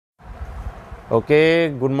ওকে,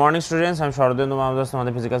 good morning students, আমি শরদেন্দু মাহমুদ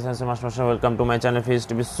তোমাদের physical সায়েন্সের master. Welcome to my channel physics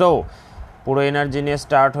TV. So পুরো এনার্জি নিয়ে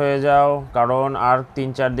স্টার্ট হয়ে যাও, কারণ আর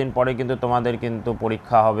 3-4 দিন পরে কিন্তু তোমাদের কিন্তু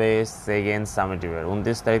পরীক্ষা হবে সেকেন্ড সামেটিভের।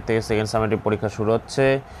 29 তারিখ থেকে সেকেন্ড সামেটিভ পরীক্ষা শুরু হচ্ছে।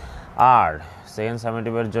 আর সেকেন্ড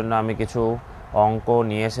সামেটিভের জন্য আমি কিছু অঙ্ক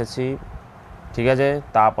নিয়ে এসেছি, ঠিক আছে,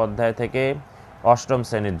 তাপ অধ্যায় থেকে অষ্টম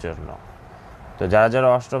শ্রেণীর জন্য। তো যারা যারা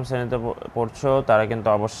অষ্টম শ্রেণীতে পড়ছো তারা কিন্তু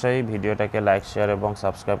অবশ্যই ভিডিওটাকে লাইক, শেয়ার এবং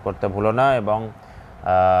সাবস্ক্রাইব করতে ভুলো না। এবং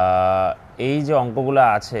এই যে অঙ্কগুলো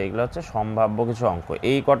আছে এগুলো হচ্ছে সম্ভাব্য কিছু অঙ্ক।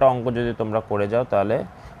 এই কটা অঙ্ক যদি তোমরা করে যাও তাহলে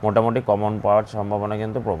মোটামুটি কমন পাওয়ার সম্ভাবনা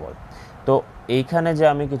কিন্তু প্রবল। তো এইখানে যে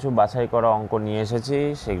আমি কিছু বাছাই করা অঙ্ক নিয়ে এসেছি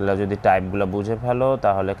সেগুলো যদি টাইপগুলো বুঝে ফেলো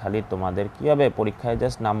তাহলে খালি তোমাদের কী হবে, পরীক্ষায়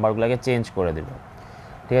জাস্ট নাম্বারগুলোকে চেঞ্জ করে দেবে,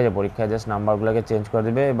 ঠিক আছে। পরীক্ষায় জাস্ট নাম্বারগুলোকে চেঞ্জ করে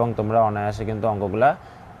দেবে এবং তোমরা অনায়াসে কিন্তু অঙ্কগুলো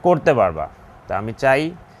করতে পারবা। তা আমি চাই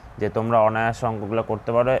যে তোমরা অনায়াসে অঙ্কগুলো করতে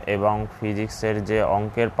পারো। এবং ফিজিক্সের যে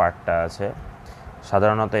অঙ্কের পার্টটা আছে,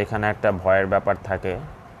 সাধারণত এখানে একটা ভয়ের ব্যাপার থাকে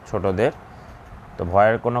ছোটদের, তো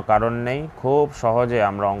ভয়ের কোনো কারণ নেই, খুব সহজে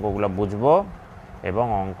আমরা অঙ্কগুলো বুঝবো এবং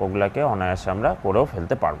অঙ্কগুলোকে অনায়াসে আমরা করেও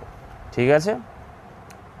ফেলতে পারবো, ঠিক আছে।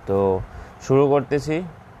 তো শুরু করতেছি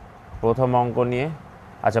প্রথম অঙ্ক নিয়ে।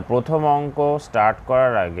 আচ্ছা, প্রথম অঙ্ক স্টার্ট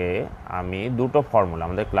করার আগে আমি দুটো ফর্মুলা,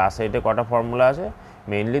 আমাদের ক্লাস 8-এ কটা ফর্মুলা আছে,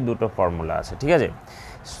 মেইনলি দুটো ফর্মুলা আছে, ঠিক আছে।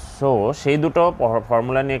 সো সেই দুটো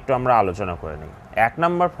ফর্মুলা নিয়ে একটু আমরা আলোচনা করে নিই। 1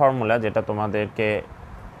 নম্বর ফর্মুলা যেটা তোমাদেরকে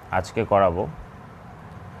আজকে করাবো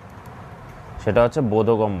সেটা হচ্ছে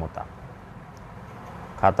বোধগম্যতা।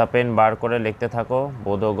 খাতা পেন বার করে লিখতে থাকো,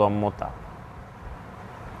 বোধগম্যতা।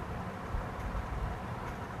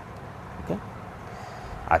 ওকে,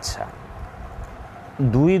 আচ্ছা,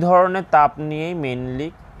 দুই ধরনের তাপ নিয়েই মেইনলি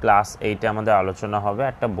ক্লাস 8-এ আমাদের আলোচনা হবে,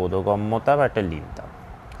 একটা বোধগম্য তাপ, একটা লীন তাপ।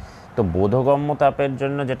 তো বোধগম্য তাপের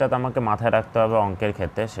জন্য যেটা আমাকে মাথায় রাখতে হবে অঙ্কের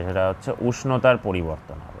ক্ষেত্রে সেটা হচ্ছে উষ্ণতার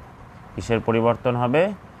পরিবর্তন হবে। কিসের পরিবর্তন হবে?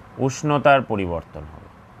 উষ্ণতার পরিবর্তন হবে।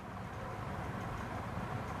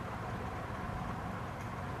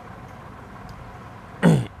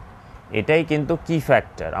 এটাই কিন্তু কি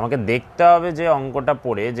ফ্যাক্টর, আমাকে দেখতে হবে যে অঙ্কটা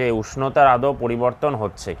পড়ে যে উষ্ণতার আদৌ পরিবর্তন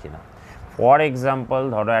হচ্ছে কিনা। ফর এক্সাম্পল,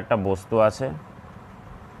 ধরো একটা বস্তু আছে,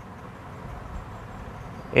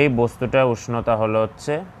 এই বস্তুটার উষ্ণতা হলো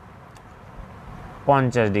হচ্ছে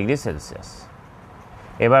 50 ডিগ্রি সেলসিয়াস।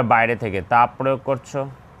 এবার বাইরে থেকে তাপ প্রয়োগ করছো,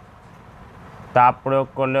 তাপ প্রয়োগ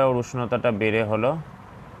করলে ওর উষ্ণতাটা বেড়ে হলো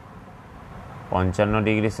 55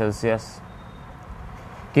 ডিগ্রি সেলসিয়াস।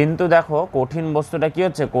 কিন্তু দেখো কঠিন বস্তুটা কি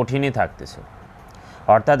হচ্ছে, কঠিনই থাকতেছে,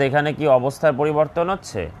 অর্থাৎ এখানে কি অবস্থার পরিবর্তন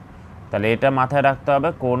হচ্ছে? তাহলে এটা মাথায় রাখতে হবে,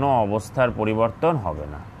 কোনো অবস্থার পরিবর্তন হবে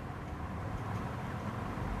না,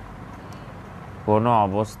 কোনো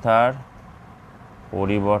অবস্থার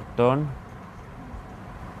পরিবর্তন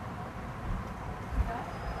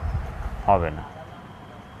হবে না,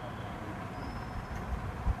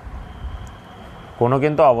 কোনো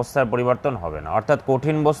কিন্তু অবস্থার পরিবর্তন হবে না। অর্থাৎ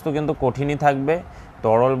কঠিন বস্তু কিন্তু কঠিনই থাকবে,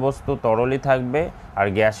 তরল বস্তু তরলই থাকবে, আর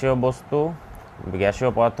গ্যাসীয় বস্তু, গ্যাসীয়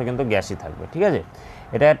পদার্থ কিন্তু গ্যাসই থাকবে, ঠিক আছে।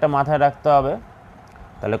 এটা একটা মাথায় রাখতে হবে।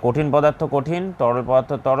 তাহলে কঠিন পদার্থ কঠিন, তরল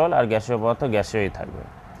পদার্থ তরল, আর গ্যাসীয় পদার্থ গ্যাসীয়ই থাকবে।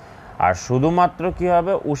 আর শুধুমাত্র কী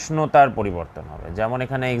হবে, উষ্ণতার পরিবর্তন হবে। যেমন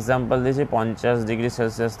এখানে এক্সাম্পল দিয়েছি 50 ডিগ্রি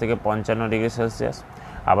সেলসিয়াস থেকে 55 ডিগ্রি সেলসিয়াস,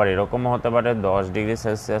 আবার এরকমও হতে পারে 10 ডিগ্রি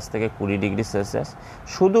সেলসিয়াস থেকে 20 ডিগ্রি সেলসিয়াস।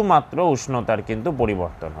 শুধুমাত্র উষ্ণতার কিন্তু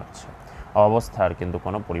পরিবর্তন হচ্ছে, অবস্থার কিন্তু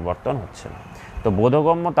কোনো পরিবর্তন হচ্ছে না। তো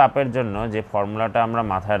বোধগম্য তাপের জন্য যে ফর্মুলাটা আমরা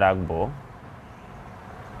মাথায় রাখবো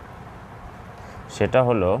সেটা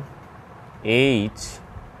হলো এইচ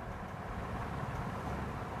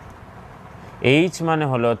মানে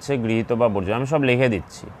হলো হচ্ছে গৃহীত বা বর্জিত, আমি সব লিখে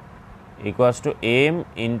দিচ্ছি, equals to M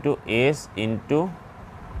into S into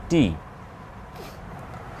T.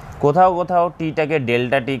 কোথাও কোথাও টিটাকে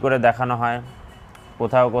ডেল্টা টি করে দেখানো হয়,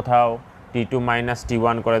 কোথাও কোথাও T2 -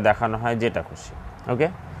 T1 করে দেখানো হয়, যেটা খুশি। ওকে,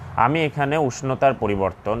 আমি এখানে উষ্ণতার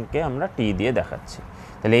পরিবর্তনকে আমরা টি দিয়ে দেখাচ্ছি।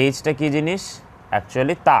 তাহলে এইচটা কী জিনিস?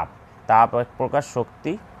 অ্যাকচুয়ালি তাপ। তাপ এক প্রকার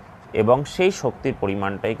শক্তি এবং সেই শক্তির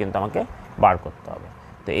পরিমাণটাই কিন্তু আমাকে বার করতে হবে।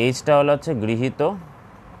 তো এইচটা হলো হচ্ছে গৃহীত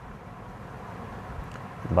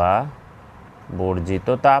বা বর্জিত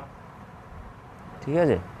তাপ, ঠিক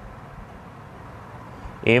আছে।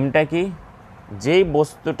 এমটা কি? যেই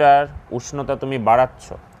বস্তুটার উষ্ণতা তুমি বাড়াচ্ছ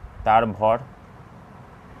তার ভর।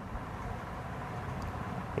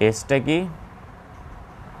 এসটা কি?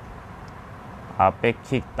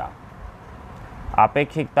 আপেক্ষিক তাপ।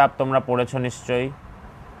 আপেক্ষিক তাপ তোমরা পড়েছ নিশ্চয়ই,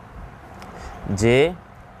 যে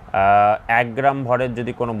 1 গ্রাম ভরের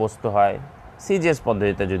যদি কোনো বস্তু হয়, সিজিএস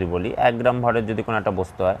পদ্ধতিতে যদি বলি, 1 গ্রাম ভরের যদি কোনো একটা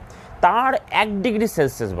বস্তু হয়, তার 1 ডিগ্রি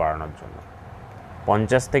সেলসিয়াস বাড়ানোর জন্য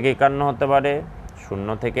 50 থেকে 51 হতে পারে,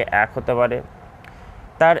 0 থেকে 1 হতে পারে,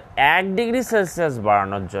 তার 1 ডিগ্রি সেলসিয়াস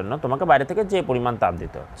বাড়ানোর জন্য তোমাকে বাইরে থেকে যে পরিমাণ তাপ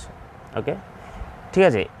দিতে হচ্ছে। ওকে, ঠিক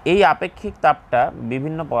আছে। এই আপেক্ষিক তাপটা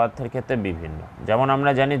বিভিন্ন পদার্থের ক্ষেত্রে বিভিন্ন। যেমন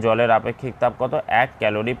আমরা জানি জলের আপেক্ষিক তাপ কত, 1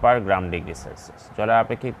 ক্যালোরি পার গ্রাম ডিগ্রি সেলসিয়াস। জলের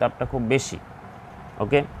আপেক্ষিক তাপটা খুব বেশি।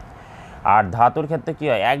 ওকে, আর ধাতুর ক্ষেত্রে কী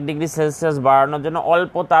হয়, 1 ডিগ্রি সেলসিয়াস বাড়ানোর জন্য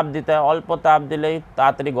অল্প তাপ দিতে হয়। অল্প তাপ দিলেই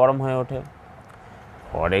তাড়াতাড়ি গরম হয়ে ওঠে।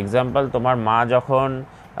 ফর এক্সাম্পল, তোমার মা যখন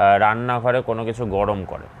রান্নাঘরে কোনো কিছু গরম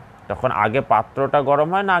করে, তখন আগে পাত্রটা গরম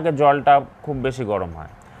হয় না আগে জলটা খুব বেশি গরম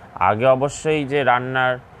হয়? আগে অবশ্যই যে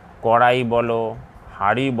রান্নার কড়াই বলো,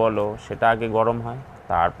 হাঁড়ি বলো, সেটা আগে গরম হয়,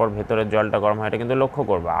 তারপর ভেতরের জলটা গরম হয়। এটা কিন্তু লক্ষ্য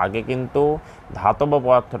করবে, আগে কিন্তু ধাতব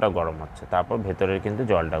পদার্থটা গরম হচ্ছে, তারপর ভেতরের কিন্তু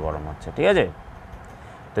জলটা গরম হচ্ছে। ঠিক আছে,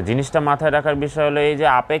 তো জিনিসটা মাথায় রাখার বিষয় হলো এই যে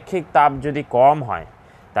আপেক্ষিক তাপ যদি কম হয়,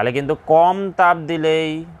 তাহলে কিন্তু কম তাপ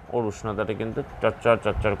দিলেই ওর উষ্ণতাটা কিন্তু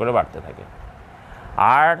চচ্চর করে বাড়তে থাকে।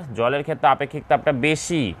 আর জলের ক্ষেত্রে আপেক্ষিক তাপটা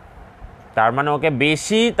বেশি, তার মানে ওকে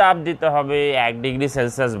বেশি তাপ দিতে হবে 1 ডিগ্রি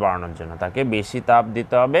সেলসিয়াস বাড়ানোর জন্য। তাকে বেশি তাপ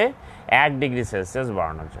দিতে হবে 1 ডিগ্রি সেলসিয়াস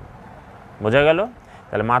বাড়ানোর জন্য। বোঝা গেল?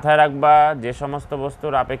 তাহলে মাথায় রাখবা, যে সমস্ত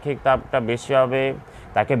বস্তুর আপেক্ষিক তাপটা বেশি হবে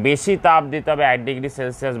তাকে বেশি তাপ দিতে হবে 1 ডিগ্রি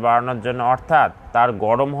সেলসিয়াস বাড়ানোর জন্য। অর্থাৎ তার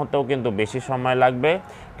গরম হতেও কিন্তু বেশি সময় লাগবে,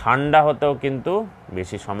 ঠান্ডা হতেও কিন্তু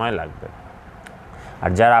বেশি সময় লাগবে। আর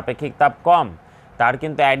যার আপেক্ষিক তাপ কম, তার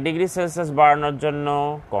কিন্তু 1 ডিগ্রি সেলসিয়াস বাড়ানোর জন্য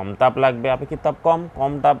কম তাপ লাগবে। আপেক্ষিক তাপ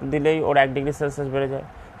কম তাপ দিলেই ওর 1 ডিগ্রি সেলসিয়াস বেড়ে যায়।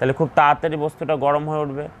 তাহলে খুব তাড়াতাড়ি বস্তুটা গরম হয়ে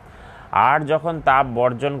উঠবে। আর যখন তাপ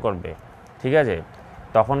বর্জন করবে, ঠিক আছে,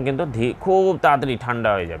 তখন কিন্তু খুব তাড়াতাড়ি ঠান্ডা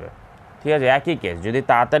হয়ে যাবে। ঠিক আছে, একই কেস, যদি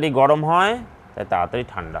তাড়াতাড়ি গরম হয় তাহলে তাড়াতাড়ি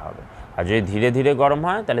ঠান্ডা হবে, আর যদি ধীরে ধীরে গরম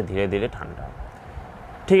হয় তাহলে ধীরে ধীরে ঠান্ডা হবে।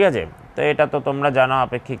 ঠিক আছে, তো এটা তো তোমরা জানো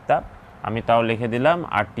আপেক্ষিক তাপ, আমি তাও লিখে দিলাম।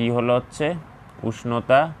 আর টি হলো হচ্ছে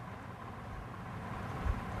উষ্ণতা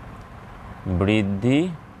বৃদ্ধি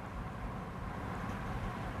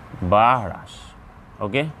বা হ্রাস।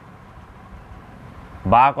 ওকে,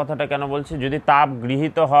 বা কথাটা কেন বলছি, যদি তাপ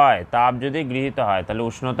গৃহীত হয়, তাহলে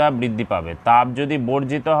উষ্ণতা বৃদ্ধি পাবে। তাপ যদি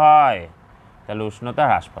বর্জিত হয় তাহলে উষ্ণতা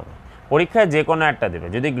হ্রাস পাবে। পরীক্ষায় যে কোনো একটা দেবে,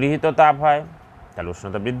 যদি গৃহীত তাপ হয় তাহলে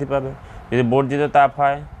উষ্ণতা বৃদ্ধি পাবে, যদি বর্জিত তাপ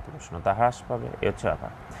হয় তাহলে উষ্ণতা হ্রাস পাবে। এ হচ্ছে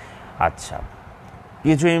ব্যাপার। আচ্ছা,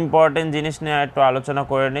 কিছু ইম্পর্টেন্ট জিনিস নিয়ে একটু আলোচনা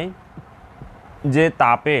করে নেই, যে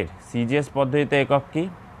তাপের সিজিএস পদ্ধতিতে একক কি,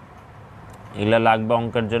 এগুলো লাগবে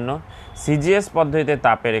অঙ্কের জন্য। সিজিএস পদ্ধতিতে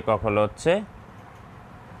তাপের একক হলো হচ্ছে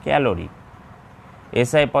ক্যালোরি।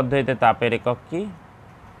 এসআই পদ্ধতিতে তাপের একক কি,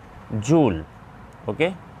 জুল। ওকে,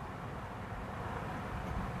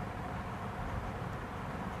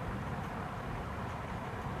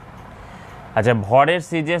 আচ্ছা, ভরের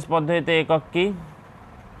সিজিএস পদ্ধতিতে একক কি,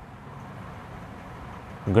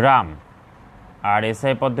 গ্রাম। আর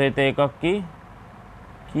এসআই পদ্ধতিতে একক কি,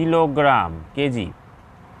 কিলোগ্রাম, কেজি।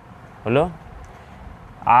 হলো।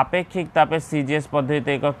 আপেক্ষিক তাপের সিজিএস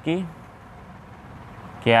পদ্ধতিতে একক কি,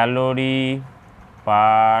 ক্যালোরি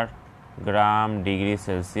পার গ্রাম ডিগ্রি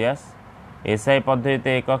সেলসিয়াস। এসআই পদ্ধতিতে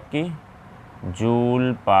একক কি, জুল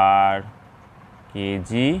পার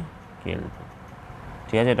কেজি কেলভিন।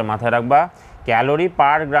 ঠিক আছে, এটা মাথায় রাখবা। ক্যালোরি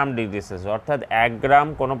পার গ্রাম ডিগ্রি সেলসিয়াস, অর্থাৎ 1 গ্রাম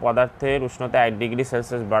কোনো পদার্থের উষ্ণতা 1 ডিগ্রি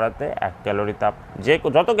সেলসিয়াস বাড়াতে 1 ক্যালোরি তাপ,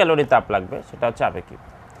 যত ক্যালোরি তাপ লাগবে সেটা হচ্ছে আপেক্ষিক।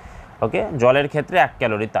 ওকে, জলের ক্ষেত্রে 1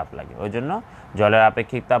 ক্যালোরি তাপ লাগে, ওই জন্য জলের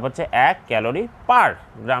আপেক্ষিক তাপ হচ্ছে 1 ক্যালোরি পার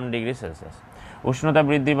গ্রাম ডিগ্রি সেলসিয়াস। উষ্ণতা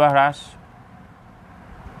বৃদ্ধি বা হ্রাস,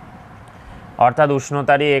 অর্থাৎ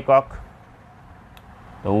উষ্ণতারই একক।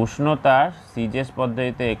 তো উষ্ণতার সিজিএস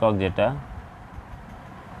পদ্ধতিতে একক যেটা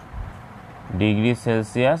ডিগ্রি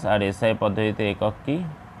সেলসিয়াস, আর এসআই পদ্ধতিতে একক কি,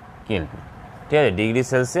 কেলভিন। ঠিক আছে, ডিগ্রি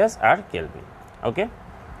সেলসিয়াস আর কেলভিন। ওকে,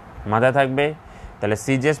 মাথায় থাকবে। তাহলে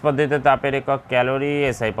সিজিএস পদ্ধতিতে তাপের একক ক্যালোরি,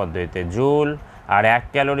 এসআই পদ্ধতিতে জুল। আর 1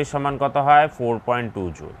 ক্যালোরি সমান কত হয়, 4.2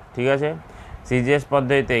 জুল। ঠিক আছে, সিজিএস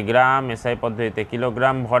পদ্ধতিতে গ্রাম, এসআই পদ্ধতিতে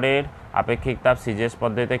কিলোগ্রাম। ভরের আপেক্ষিক তাপ সিজিএস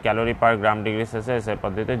পদ্ধতিতে ক্যালোরি পার গ্রাম ডিগ্রি সেলসিয়াস, এসআই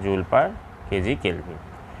পদ্ধতিতে জুল পার কেজি কেলভিন।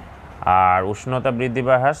 আর উষ্ণতা বৃদ্ধি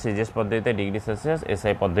বা হ্রাস সিজিএস পদ্ধতিতে ডিগ্রি সেলসিয়াস,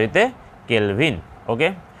 এসআই পদ্ধতিতে কেলভিন। ওকে,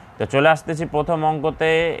 তো চলে আসতেছি প্রথম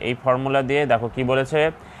অঙ্কতে। এই ফর্মুলা দিয়ে দেখো কি বলেছে,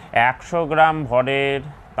 100 গ্রাম ভরের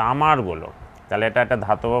তামার গোলক, তাহলে এটা একটা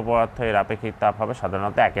ধাতব পদার্থ, এর আপেক্ষিক তাপ হবে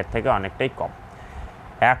সাধারণত 1-এর থেকে অনেকটাই কম।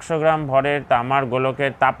 100 গ্রাম ভরের তামার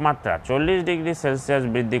গোলকের তাপমাত্রা 40 ডিগ্রি সেলসিয়াস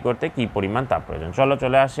বৃদ্ধি করতে কি পরিমাণ তাপ প্রয়োজন।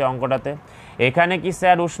 চলে আসি অঙ্কটাতে। এখানে কি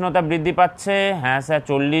স্যার উষ্ণতা বৃদ্ধি পাচ্ছে? হ্যাঁ স্যার,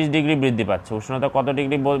 40 ডিগ্রি বৃদ্ধি পাচ্ছে। উষ্ণতা কত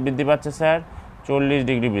ডিগ্রি বৃদ্ধি পাচ্ছে স্যার? 40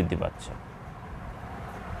 ডিগ্রি বৃদ্ধি পাচ্ছে।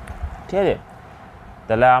 ঠিক আছে,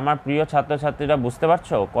 তাহলে আমার প্রিয় ছাত্রছাত্রীরা বুঝতে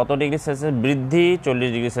পারছো কত ডিগ্রি সেলসিয়াস বৃদ্ধি? 40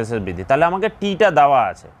 ডিগ্রি সেলসিয়াস বৃদ্ধি। তাহলে আমাকে টিটা দেওয়া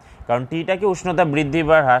আছে, কারণ টিটা কি উষ্ণতা বৃদ্ধি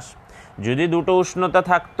বা হ্রাস। যদি দুটো উষ্ণতা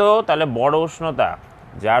থাকতো তাহলে বড় উষ্ণতা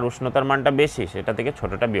যার উষ্ণতার মানটা বেশি সেটা থেকে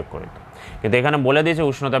ছোটোটা বিয়োগ করে দিতে। কিন্তু এখানে বলে দিয়েছে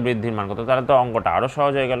উষ্ণতা বৃদ্ধির মান কত, তাহলে তো অঙ্কটা আরও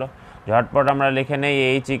সহজ হয়ে গেল। ঝটপট আমরা লিখে নেই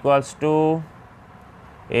H =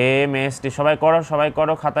 mst। সবাই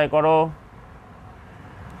করো খাতায় করো।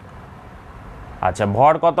 আচ্ছা,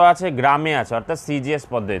 ভর কত আছে? গ্রামে আছে, অর্থাৎ সিজিএস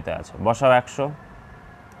পদ্ধতিতে আছে। বসাও 100।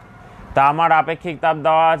 তা আমার আপেক্ষিক তাপ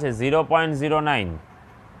দেওয়া আছে 0.09।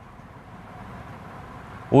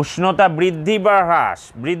 উষ্ণতা বৃদ্ধি বা হ্রাস?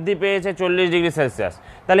 বৃদ্ধি পেয়েছে 40°C।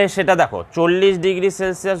 তাহলে সেটা দেখো,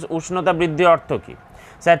 40°C উষ্ণতা বৃদ্ধি অর্থ কি?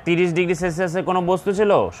 স্যার 30°C কোনো বস্তু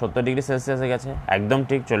ছিল, 70°C গেছে। একদম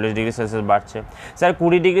ঠিক, 40°C বাড়ছে। স্যার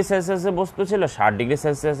 20°C বস্তু ছিল,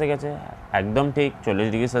 60°C গেছে। একদম ঠিক,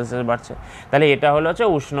 40°C বাড়ছে। তাহলে এটা হলো হচ্ছে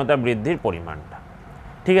উষ্ণতা বৃদ্ধির পরিমাণটা।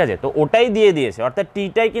 ঠিক আছে, তো ওটাই দিয়ে দিয়েছে, অর্থাৎ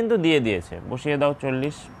টিটাই কিন্তু দিয়ে দিয়েছে। বসিয়ে দাও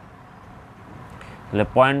 40। তাহলে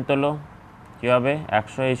পয়েন্ট তোলো, কী হবে?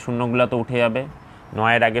 100। এই শূন্যগুলো তো উঠে যাবে,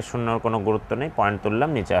 9-এর আগে শূন্যর কোনো গুরুত্ব নেই। পয়েন্ট তুললাম,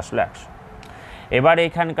 নিচে আসলো 100। এবার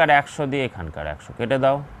এখানকার 100 দিয়ে এখানকার 100 কেটে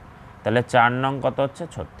দাও। তাহলে 4 নং কত হচ্ছে?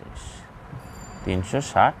 36,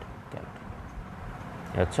 360 ক্যালোরি।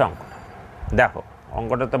 এ হচ্ছে অঙ্কটা। দেখো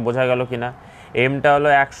অঙ্কটা তো বোঝা গেল কি না? এমটা হলো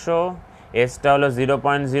 100, এসটা হলো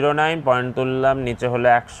 0.09, পয়েন্ট তুললাম, নিচে হলো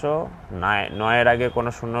 100। 9-এর আগে কোনো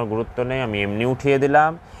শূন্যর গুরুত্ব নেই, আমি এমনি উঠিয়ে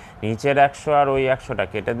দিলাম। নিচের 100 আর ওই 100টা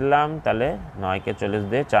কেটে দিলাম। তাহলে 9কে 40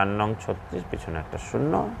 দিয়ে 4 নং 36, পিছনে একটা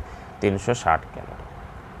শূন্য, 360 ক্যালোরি।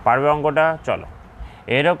 পারবে অঙ্কটা? চলো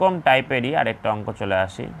এরকম টাইপেরই আরেকটা অঙ্ক চলে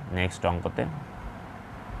আসি নেক্সট অঙ্কতে।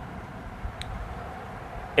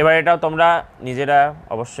 এবার এটাও তোমরা নিজেরা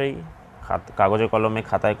অবশ্যই কাগজে কলমে,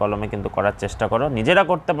 খাতায় কলমে কিন্তু করার চেষ্টা করো। নিজেরা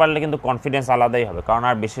করতে পারলে কিন্তু কনফিডেন্স আলাদাই হবে, কারণ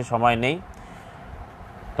আর বেশি সময় নেই।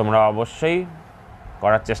 তোমরা অবশ্যই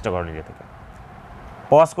করার চেষ্টা করো নিজে থেকে।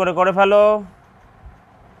 পজ করে ফেলো।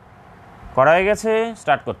 করা হয়ে গেছে?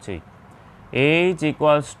 স্টার্ট করছি। H =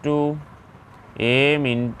 m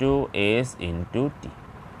 × s × t।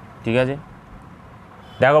 ঠিক আছে,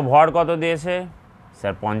 দেখো ভর কত দিয়েছে?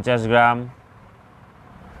 স্যার 50 গ্রাম।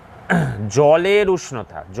 জলের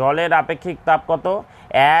উষ্ণতা, জলের আপেক্ষিক তাপ কত?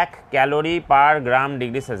 1 ক্যালোরি পার গ্রাম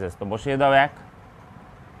ডিগ্রি সেলসিয়াস। তো বসিয়ে দাও 1।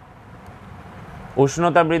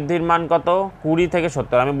 উষ্ণতা বৃদ্ধির মান কত? 20 থেকে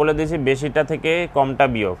 70। আমি বলে দিয়েছি বেশিটা থেকে কমটা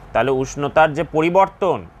বিয়োগ, তাহলে উষ্ণতার যে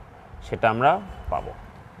পরিবর্তন সেটা আমরা পাবো।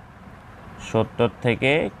 70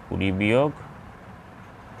 থেকে 20 বিয়োগ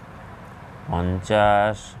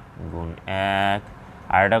 50 গুণ 1,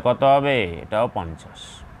 আর এটা কত হবে? এটাও 50।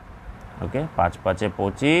 ওকে, 5 × 5 =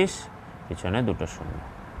 25, পিছনে দুটো শূন্য,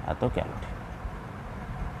 এত ক্যালোরি।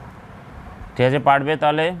 ঠিক আছে, পারবে?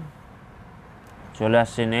 তাহলে চলে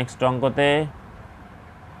আসছে নেক্সট অঙ্কতে।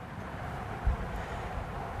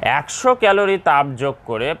 100 ক্যালোরি তাপ যোগ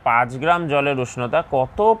করে 5 গ্রাম জলের উষ্ণতা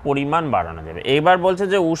কত পরিমাণ বাড়ানো যাবে? এইবার বলছে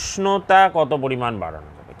যে উষ্ণতা কত পরিমাণ বাড়ানো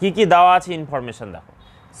যাবে, কি কি দেওয়া আছে ইনফরমেশন দেখো।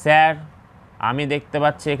 স্যার আমি দেখতে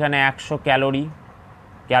পাচ্ছি এখানে 100 ক্যালোরি।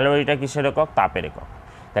 ক্যালোরিটা কিসের একক? তাপের একক।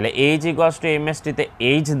 তাহলে H = mst তে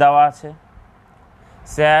H দেওয়া আছে।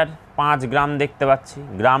 স্যার 5 গ্রাম দেখতে পাচ্ছি,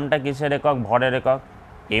 গ্রামটা কিসের একক? ভরের একক।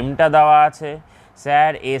 এমটা দেওয়া আছে।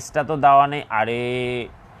 স্যার এসটা তো দেওয়া নেই। আরে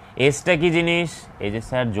এসটা কি জিনিস? এই যে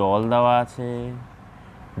স্যার জল দেওয়া আছে,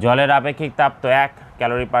 জলের আপেক্ষিক তাপ তো 1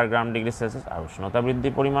 ক্যালোরি পার গ্রাম ডিগ্রি সেলসিয়াস, আর উষ্ণতা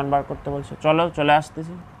বৃদ্ধির পরিমাণ বার করতে বলছে। চলো চলে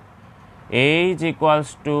আসতেছি। H =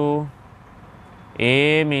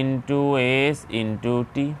 m × s ×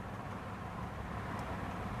 t।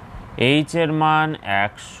 H এর মান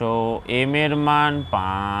 100, m এর মান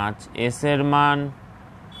 5, s এর মান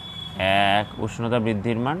 1, উষ্ণতা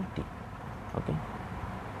বৃদ্ধির মান t। ওকে,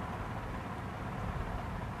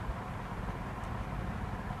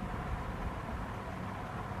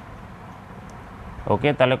 ওকে,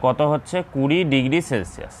 তাহলে কত হচ্ছে?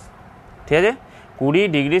 20°C। ঠিক আছে,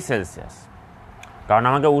 20°C, কারণ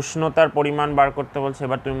আমাকে উষ্ণতার পরিমাণ বার করতে বলছে।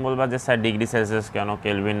 এবার তুমি বলবা যে স্যার ডিগ্রি সেলসিয়াস কেন,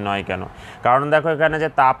 কেলভিন নয় কেন? কারণ দেখো এখানে যে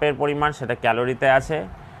তাপের পরিমাণ সেটা ক্যালোরিতে আছে,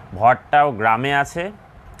 ভরটাও গ্রামে আছে।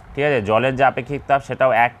 ঠিক আছে, জলের যে আপেক্ষিক তাপ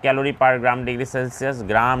সেটাও 1 ক্যালোরি পার গ্রাম ডিগ্রি সেলসিয়াস।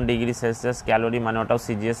 গ্রাম ডিগ্রি সেলসিয়াস ক্যালোরি মানে ওটাও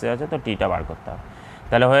সিজিএসে আছে, তো টিটা বার করতে হবে।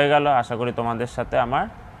 তাহলে হয়ে গেল। আশা করি তোমাদের সাথে আমার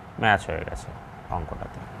ম্যাচ হয়ে গেছে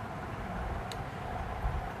অঙ্কটাতে।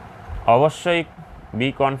 অবশ্যই বি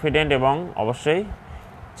কনফিডেন্ট, এবং অবশ্যই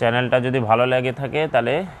চ্যানেলটা যদি ভালো লেগে থাকে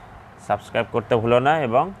তাহলে সাবস্ক্রাইব করতে ভুলো না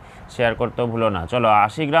এবং শেয়ার করতেও ভুলো না। চলো,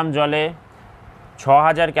 80 গ্রাম জলে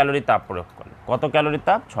 6000 ক্যালোরি তাপ প্রয়োগ করলে কত ক্যালোরি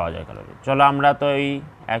তাপ? 6000 ক্যালোরি। চলো আমরা তো এই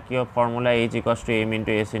একই formula H = m ×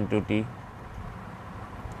 s × t।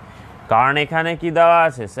 কারণ এখানে কি দেওয়া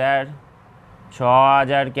আছে স্যার?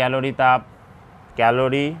 6000 ক্যালোরি তাপ,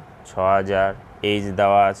 ক্যালোরি 6000, H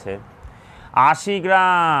দেওয়া আছে। 80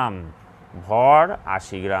 গ্রাম ভর,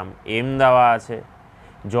 80 গ্রাম এম দেওয়া আছে।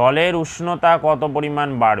 জলের উষ্ণতা কত পরিমাণ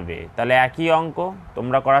বাড়বে, তাহলে একই অঙ্ক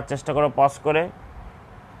তোমরা করার চেষ্টা করো পজ করে।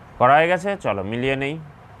 করা হয়ে গেছে, চলো মিলিয়ে নেই।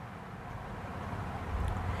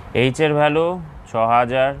 এইচ এর ভ্যালু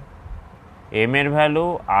 6000, এম এর ভ্যালু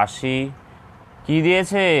 80, কি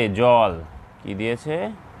দিয়েছে জল, কি দিয়েছে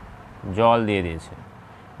জল দিয়ে দিয়েছে,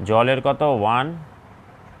 জলের কত 1,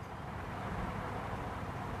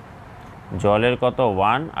 জলের কত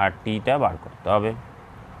 1 আর টিটা বার করতে হবে।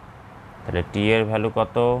 তাহলে টি এর ভ্যালু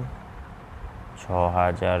কত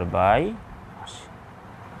 6000/80,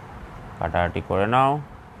 কাটাকাটি করে নাও।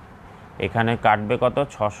 এখানে কাটবে কত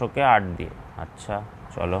 600কে 8 দিয়ে। আচ্ছা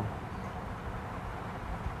চলো,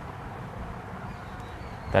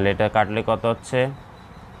 তাহলে এটা কাটলে কত হচ্ছে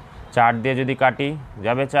 4 দিয়ে যদি কাটি,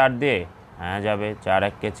 যাবে 4 দিয়ে, হ্যাঁ যাবে, 4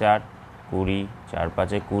 1 কে 4, 20, 4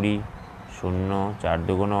 5 20, 0, 4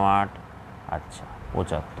 2 8, আচ্ছা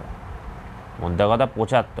 75, মধ্যে কথা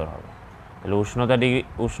 75 হবে। তাহলে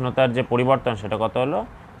উষ্ণতার যে পরিবর্তন সেটা কত হলো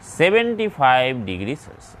 75 ডিগ্রি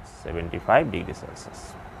সেলসিয়াস, 75 ডিগ্রি সেলসিয়াস।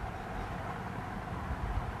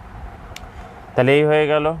 তাহলে এই হয়ে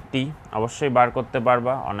গেল টি, অবশ্যই বার করতে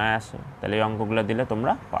পারবা অনায়াসে, তাহলে এই অঙ্কগুলো দিলে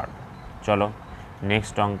তোমরা পারবে। চলো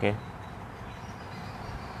নেক্সট অঙ্কে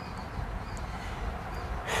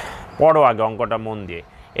পড়ো, আগে অঙ্কটা মন দিয়ে।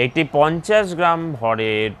 একটি 50 গ্রাম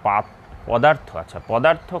ভরের পদার্থ, আচ্ছা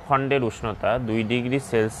পদার্থ খণ্ডের উষ্ণতা 2 ডিগ্রি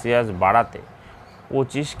সেলসিয়াস বাড়াতে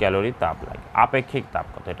 25 ক্যালোরি তাপ লাগে, আপেক্ষিক তাপ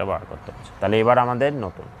কত, এটা বার করতে হচ্ছে। তাহলে এবার আমাদের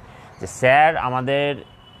নতুন যে স্যার আমাদের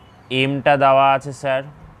এমটা দেওয়া আছে, স্যার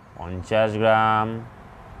 50 গ্রাম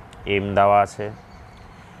এম দেওয়া আছে,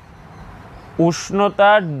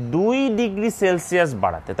 উষ্ণতা 2 ডিগ্রি সেলসিয়াস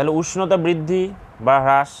বাড়াতে, তাহলে উষ্ণতা বৃদ্ধি বা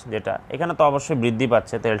হ্রাস, যেটা এখানে তো অবশ্যই বৃদ্ধি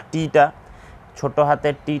পাচ্ছে, তাহলে টিটা ছোট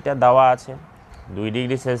হাতের টিটা দেওয়া আছে। 2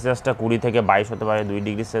 ডিগ্রি সেলসিয়াসটা 20 থেকে 22 হতে পারে, 2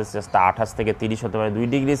 ডিগ্রি সেলসিয়াসটা 28 থেকে 30 হতে পারে, 2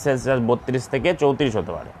 ডিগ্রি সেলসিয়াস 32 থেকে 34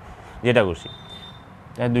 হতে পারে, যেটা খুশি।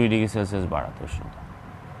 তাই 2 ডিগ্রি সেলসিয়াস বাড়াতে উষ্ণতা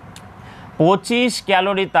 25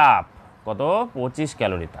 ক্যালোরি তাপ, কত 25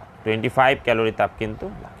 ক্যালোরি তাপ, 25 ক্যালোরি তাপ কিন্তু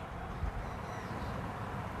লাগে।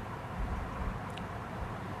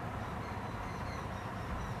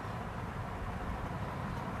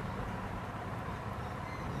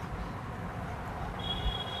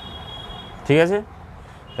 ঠিক আছে,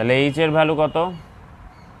 তাহলে এইচ এর ভ্যালু কত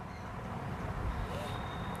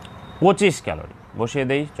 25 ক্যালোরি, বসিয়ে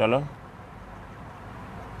দেই চলো।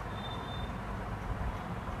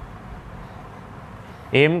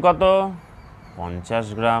 এম কত 50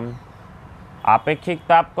 গ্রাম, আপেক্ষিক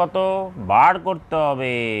তাপ কত বার করতে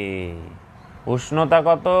হবে, উষ্ণতা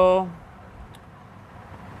কত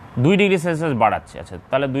 2 ডিগ্রি সেলসিয়াস বাড়াচ্ছে, আচ্ছা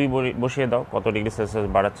তাহলে 2 বসিয়ে দাও, কত ডিগ্রি সেলসিয়াস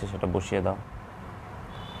বাড়াচ্ছে সেটা বসিয়ে দাও।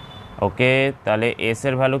 ওকে, তাহলে এস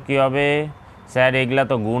এর ভ্যালু কী হবে, স্যার এগুলা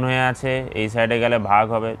তো গুণ হয়ে আছে, এই সাইডে গেলে ভাগ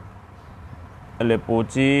হবে, তাহলে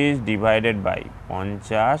 25 ডিভাইডেড বাই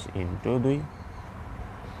 50 ইন্টু 2,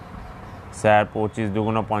 স্যার 25 2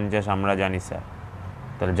 50 আমরা জানি স্যার,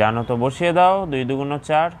 তাহলে জানো তো বসিয়ে দাও, 2 2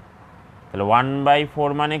 4, তাহলে 1/4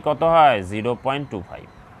 মানে কত হয় 0.25।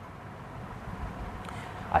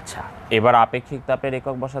 আচ্ছা এবার আপেক্ষিক তাপের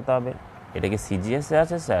একক বসাতে হবে, এটা কি সিজিএসে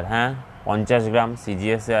আছে স্যার, হ্যাঁ 50 গ্রাম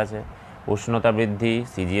সিজিএসে আছে, উষ্ণতা বৃদ্ধি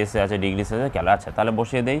সিজিএসে আছে ডিগ্রি সেলসিয়াস ক্যালো, আচ্ছা তাহলে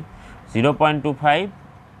বসিয়ে দেই 0.25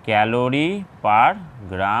 ক্যালোরি পার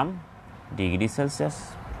গ্রাম ডিগ্রি সেলসিয়াস,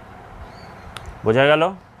 বোঝা গেল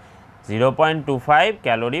 0.25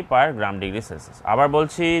 ক্যালোরি পার গ্রাম ডিগ্রি সেলসিয়াস। আবার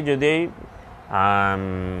বলছি যদি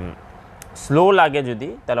স্লো লাগে যদি,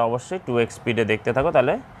 তাহলে অবশ্যই 2x স্পিডে দেখতে থাকো,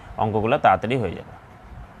 তাহলে অঙ্কগুলো তাড়াতাড়ি হয়ে যাবে।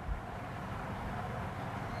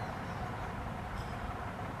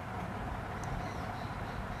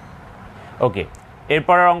 ওকে,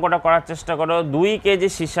 এরপরের অঙ্কটা করার চেষ্টা করো। 2 কেজি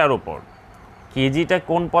সীসার উপর, কেজিটা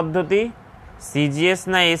কোন পদ্ধতি, সিজিএস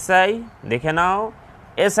না এসআই, দেখে নাও,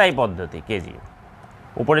 এসআই পদ্ধতি, কেজি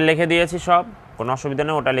উপরে লিখে দিয়েছি সব, কোনো অসুবিধা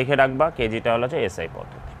নেই, ওটা লিখে রাখবা, কেজিটা হলো এসআই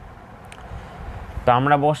পদ্ধতি। তো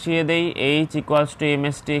আমরা বসিয়ে দেই এইচ ইকুয়ালস টু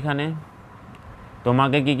এমএসটি, এখানে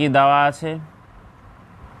তোমাকে কি কি দেওয়া আছে,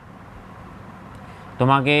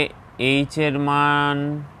 তোমাকে এইচ এর মান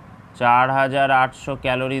 4800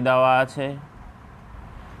 ক্যালোরি দেওয়া আছে,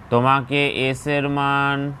 তোমাকে এস এর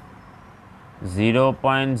মান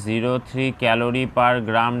 0.03 ক্যালোরি পার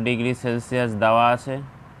গ্রাম ডিগ্রি সেলসিয়াস দেওয়া আছে,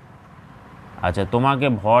 আচ্ছা তোমাকে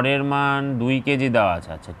ভরের মান 2 কেজি দেওয়া আছে।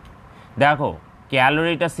 আচ্ছা দেখো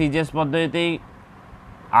ক্যালোরিটা সিজিএস পদ্ধতিতেই,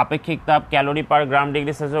 আপেক্ষিক তাপ ক্যালোরি পার গ্রাম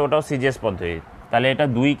ডিগ্রি সেলসিয়াস ওটাও সিজিএস পদ্ধতি, তাহলে এটা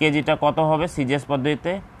 2 কেজিটা কত হবে সিজিএস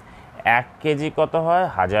পদ্ধতিতে, 1 কেজি কত হয়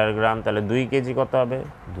 1000 গ্রাম, তাহলে 2 কেজি কত হবে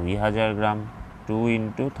 2000 গ্রাম, 2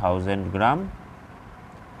 × 1000 গ্রাম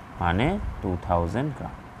মানে 2000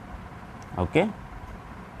 গ্রাম। ওকে,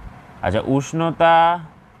 আচ্ছা, উষ্ণতা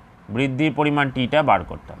বৃদ্ধির পরিমাণ টিটা বার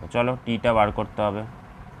করতে হবে। চলো টিটা বার করতে হবে।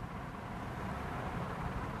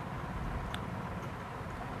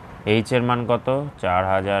 এইচ এর মান কত?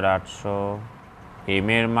 4800। এম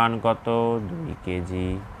এর মান কত? 2 কেজি।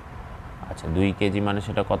 আচ্ছা, 2 কেজি মানে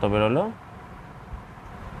সেটা কত বেরোলো?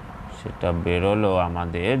 সেটা বেরোলো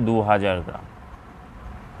আমাদের 2000 গ্রাম।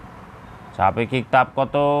 আপেক্ষিক তাপ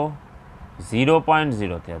কত?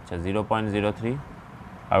 0.03। আচ্ছা, 0.03।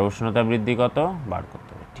 আর উষ্ণতা বৃদ্ধি কত বার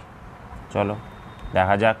করতে হবে। ঠিক, চলো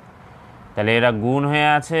দেখা যাক। তাহলে এরা গুণ হয়ে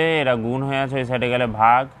আছে, ওই সাইডে গেলে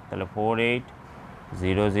ভাগ। তাহলে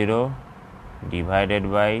 4800 ডিভাইডেড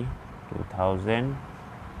বাই 2000,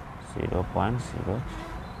 0.0।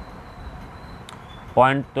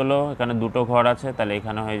 পয়েন্ট তোলো, এখানে দুটো ঘর আছে, তাহলে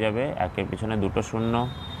এখানে হয়ে যাবে একের পিছনে দুটো শূন্য।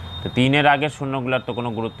 তো 3-এর আগের শূন্যগুলোর তো কোনো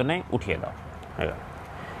গুরুত্ব নেই, উঠিয়ে দাও।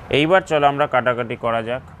 এইবার চলো আমরা কাটাকাটি করা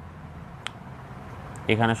যাক।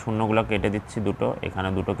 এখানে শূন্যগুলো কেটে দিচ্ছি দুটো, এখানে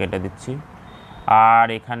দুটো কেটে দিচ্ছি, আর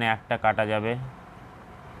এখানে একটা কাটা যাবে।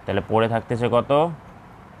 তাহলে পড়ে থাকতেছে কত?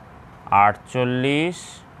 48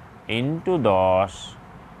 × 10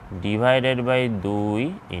 ডিভাইডেড বাই 2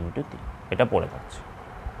 × 3। এটা পড়ে থাকছে।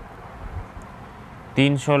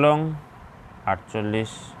 3 ×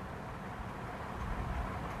 48,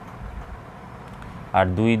 আর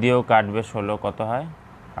 2 দিয়েও কাটবে 16, কত হয়?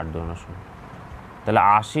 8 × 2 = 16। তাহলে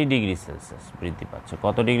 80 ডিগ্রি সেলসিয়াস বৃদ্ধি পাচ্ছে।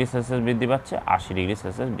 কত ডিগ্রি সেলসিয়াস বৃদ্ধি পাচ্ছে? 80 ডিগ্রি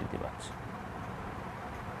সেলসিয়াস বৃদ্ধি পাচ্ছে।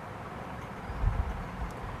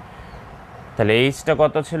 তাহলে এইচটা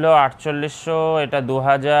কত ছিল? 4800, এটা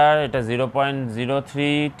 2000, এটা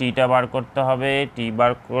 0.03। টিটা বার করতে হবে। টি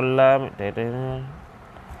বার করলাম, এটা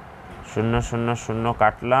 0 0 0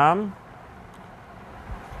 কাটলাম,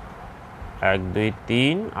 1 2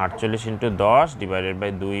 3, 48 × 10 ডিভাইডেড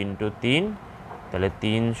বাই 2 × 3। তাহলে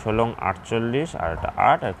 3 × 48, আর এটা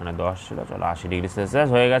 8, আর এখানে 10 ছিল। চলো 80 ডিগ্রি সেলসিয়াস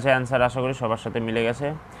হয়ে গেছে অ্যান্সার। আশা করি সবার সাথে মিলে গেছে।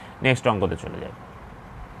 নেক্সট অঙ্কতে চলে যাই।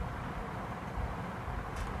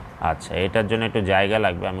 আচ্ছা, এটার জন্য একটু জায়গা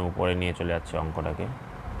লাগবে, আমি উপরে নিয়ে চলে যাচ্ছি অঙ্কটাকে।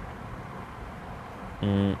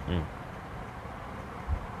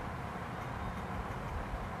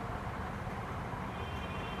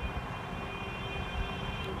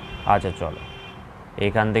 আচ্ছা চলো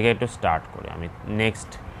এখান থেকে একটু স্টার্ট করি। আমি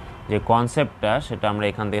নেক্সট যে কনসেপ্টটা সেটা আমরা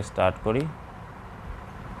এখান থেকে স্টার্ট করি।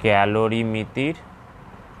 ক্যালোরিমিতির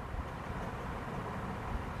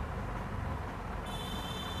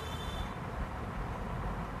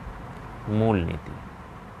মূলনীতি।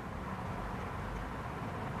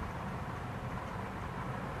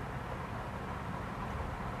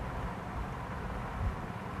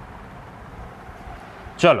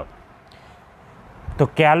 চলো, তো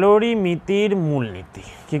ক্যালোরিমিতির মূলনীতি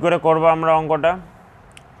কী করে করবো আমরা অঙ্কটা?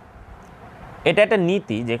 এটা একটা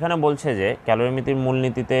নীতি যেখানে বলছে যে ক্যালোরিমিতির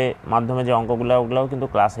মূলনীতিতে মাধ্যমে যে অঙ্কগুলো, ওগুলোও কিন্তু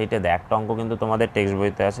ক্লাস 8-এ দেয়। একটা অঙ্ক কিন্তু তোমাদের টেক্সট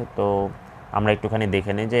বইতে আছে। তো আমরা একটুখানি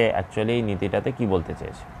দেখে নিই যে অ্যাকচুয়ালি এই নীতিটাতে কী বলতে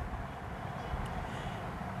চেয়েছে।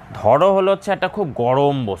 ধরো হলো হচ্ছে একটা খুব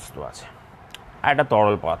গরম বস্তু আছে আর একটা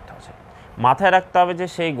তরল পদার্থ আছে। মাথায় রাখতে হবে যে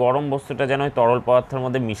সেই গরম বস্তুটা যেন ওই তরল পদার্থের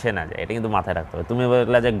মধ্যে মিশে না যায়, এটা কিন্তু মাথায় রাখতে হবে। তুমি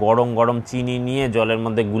বললে যে গরম গরম চিনি নিয়ে জলের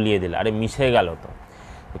মধ্যে গুলিয়ে দিলে, আরে মিশে গেল।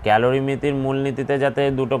 তো ক্যালোরিমিতির মূলনীতিতে যাতে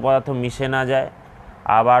দুটো পদার্থ মিশে না যায়,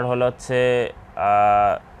 আবার হলো হচ্ছে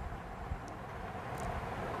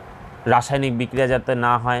রাসায়নিক বিক্রিয়া যাতে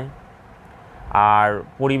না হয়, আর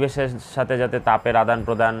পরিবেশের সাথে যাতে তাপের আদান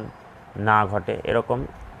প্রদান না ঘটে, এরকম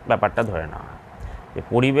ব্যাপারটা ধরে নেওয়া হয় যে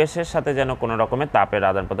পরিবেশের সাথে যেন কোনো রকমের তাপের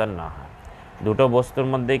আদান প্রদান না হয়। দুটো বস্তুর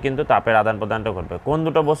মধ্যেই কিন্তু তাপের আদান প্রদানটা ঘটবে। কোন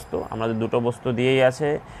দুটো বস্তু? আমাদের দুটো বস্তু দিয়েই আছে।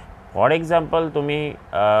 ফর এক্সাম্পল, তুমি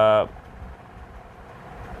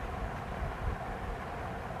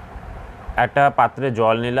একটা পাত্রে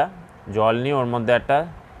জল নিলা, জল নিয়ে ওর মধ্যে একটা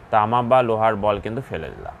তামা বা লোহার বল কিন্তু ফেলে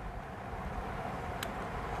দিলা,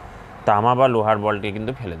 তামা বা লোহার বলকে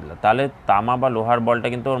কিন্তু ফেলে দিলা। তাহলে তামা বা লোহার বলটা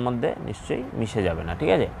কিন্তু ওর মধ্যে নিশ্চয়ই মিশে যাবে না, ঠিক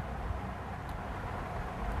আছে?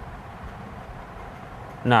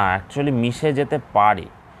 না, অ্যাকচুয়ালি মিশে যেতে পারে।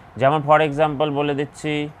 যেমন ফর এক্সাম্পল বলে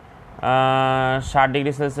দিচ্ছি, 60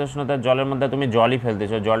 ডিগ্রি সেলসিয়াস উষ্ণতার জলের মধ্যে তুমি জলই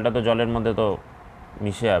ফেলতেছো, জলটা তো জলের মধ্যে তো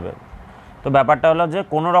মিশে যাবে। তো ব্যাপারটা হলো যে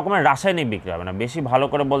কোনো রকমের রাসায়নিক বিক্রিয়া হবে না। বেশি ভালো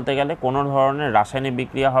করে বলতে গেলে কোনো ধরনের রাসায়নিক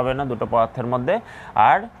বিক্রিয়া হবে না দুটো পদার্থের মধ্যে,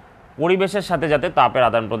 আর পরিবেশের সাথে যাতে তাপের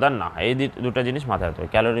আদান প্রদান না হয়, এই দুটো জিনিস মাথায় রাখতে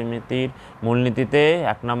হবে। ক্যালোরিমিতির মূলনীতিতে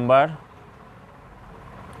 1 নম্বর,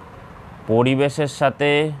 পরিবেশের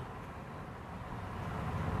সাথে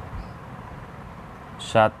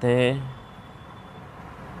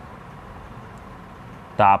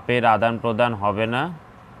তাপের আদান প্রদান হবে না,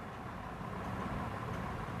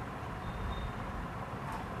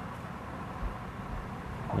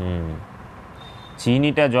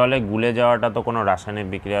 চিনিটা জলে গুলে যাওয়াটা তো কোনো রাসায়নিক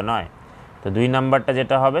বিক্রিয়া নয়। তো 2 নাম্বারটা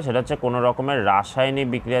যেটা হবে সেটা হচ্ছে কোনো রকমের রাসায়নিক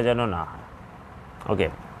বিক্রিয়া যেন না হয়। ওকে,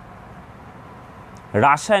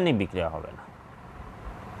 রাসায়নিক বিক্রিয়া হবে না,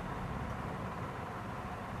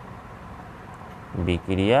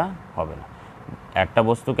 বিক্রিয়া হবে না। একটা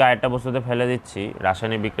বস্তুকে আরেকটা বস্তুতে ফেলে দিচ্ছি,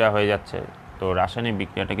 রাসায়নিক বিক্রিয়া হয়ে যাচ্ছে, তো রাসায়নিক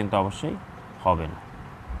বিক্রিয়াটা কিন্তু অবশ্যই হবে না।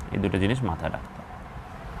 এই দুটো জিনিস মাথায় রাখতে হবে।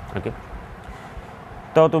 ওকে,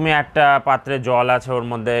 তো তুমি একটা পাত্রে জল আছে, ওর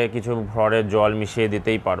মধ্যে কিছু ভরের জল মিশিয়ে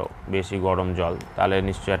দিতেই পারো, বেশি গরম জল, তাহলে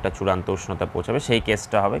নিশ্চয়ই একটা চূড়ান্ত উষ্ণতা পৌঁছাবে, সেই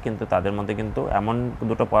কেসটা হবে। কিন্তু তাদের মধ্যে কিন্তু এমন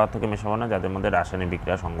দুটো পদার্থকে মেশাবো না যাদের মধ্যে রাসায়নিক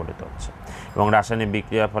বিক্রিয়া সংঘটিত হচ্ছে এবং রাসায়নিক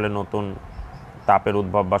বিক্রিয়ার ফলে নতুন তাপের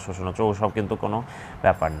উদ্ভব বা শোষণ হচ্ছে, ওসব কিন্তু কোনো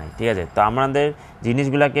ব্যাপার নেই। ঠিক আছে, তো আমাদের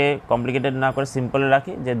জিনিসগুলোকে কমপ্লিকেটেড না করে সিম্পল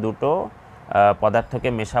রাখি, যে দুটো পদার্থকে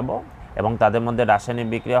মেশাবো এবং তাদের মধ্যে রাসায়নিক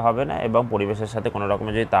বিক্রিয়া হবে না এবং পরিবেশের সাথে কোনো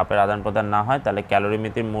রকমের যদি তাপের আদান প্রদান না হয়, তাহলে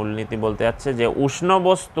ক্যালোরিমিতির মূলনীতি বলতে যাচ্ছে যে উষ্ণ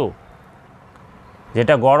বস্তু,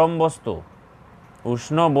 যেটা গরম বস্তু,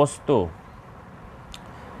 উষ্ণ বস্তু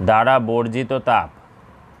দ্বারা বর্জিত তাপ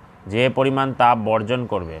যে পরিমাণ তাপ বর্জন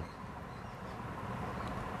করবে,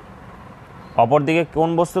 অপরদিকে কোন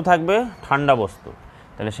বস্তু থাকবে? ঠান্ডা বস্তু,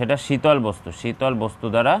 তাহলে সেটা শীতল বস্তু, শীতল বস্তু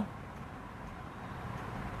দ্বারা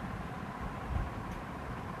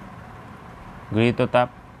গৃহীত তাপ।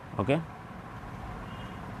 ওকে,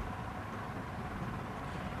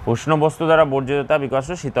 উষ্ণ বস্তু দ্বারা বর্জিত তাপ ইকুয়াল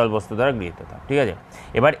টু শীতল বস্তু দ্বারা গৃহীত তাপ। ঠিক আছে,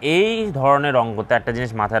 এবার এই ধরনের অঙ্কতে একটা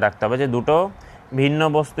জিনিস মাথায় রাখতে হবে, যে দুটো ভিন্ন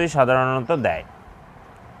বস্তুই সাধারণত দেয়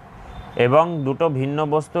এবং দুটো ভিন্ন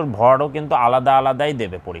বস্তুর ভরও কিন্তু আলাদা আলাদাই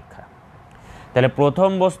দেবে পরীক্ষা। তাহলে প্রথম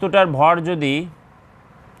বস্তুটার ভর যদি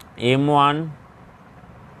m1,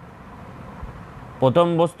 প্রথম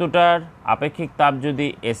বস্তুটার আপেক্ষিক তাপ যদি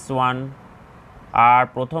S1 আর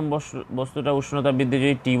প্রথম বস্তুটার উষ্ণতা বৃদ্ধি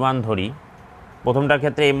যদি T1 ধরি, প্রথমটার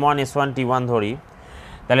ক্ষেত্রে M1 S1 T1 ধরি,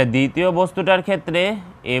 তাহলে দ্বিতীয় বস্তুটার ক্ষেত্রে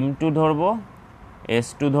M2 ধরবো,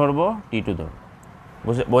 S2 ধরবো, T2 ধরবো।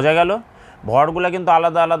 বোঝা গেল? ভরগুলো কিন্তু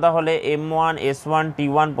আলাদা আলাদা হলে M1 S1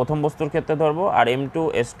 T1 প্রথম বস্তুর ক্ষেত্রে ধরবো আর M2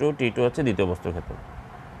 S2 T2 হচ্ছে দ্বিতীয় বস্তুর ক্ষেত্রে।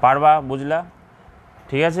 পারবা? বুঝলা?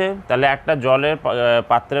 ঠিক আছে, তাহলে একটা জলের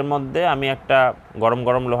পাত্রের মধ্যে আমি একটা গরম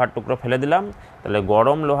গরম লোহার টুকরো ফেলে দিলাম, তাহলে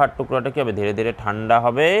গরম লোহার টুকরোটা কী হবে? ধীরে ধীরে ঠান্ডা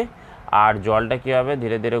হবে আর জলটা কী হবে?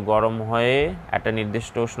 ধীরে ধীরে গরম হয়ে একটা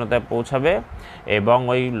নির্দিষ্ট উষ্ণতায় পৌঁছাবে এবং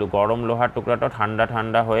ওই গরম লোহার টুকরাটা ঠান্ডা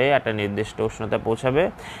ঠান্ডা হয়ে একটা নির্দিষ্ট উষ্ণতায় পৌঁছাবে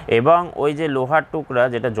এবং ওই যে লোহার টুকরা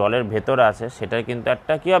যেটা জলের ভেতরে আছে সেটার কিন্তু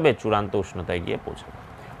একটা কী হবে? চূড়ান্ত উষ্ণতায় গিয়ে পৌঁছাবে।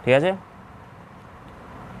 ঠিক আছে,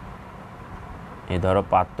 এই ধরো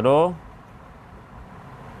পাত্র,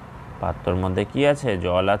 পাত্রর মধ্যে কি আছে?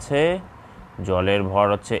 জল আছে, জলের ভর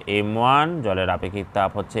হচ্ছে m1, জলের আপেক্ষিক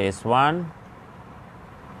তাপ হচ্ছে S1,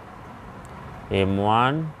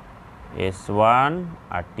 m1 S1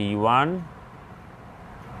 আর T1,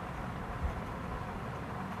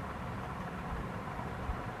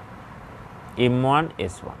 m1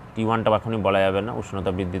 S1, T1টা এখনই বলা যাবে না,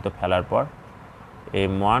 উষ্ণতা বৃদ্ধি তো ফেলার পর,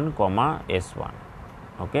 m1, S1।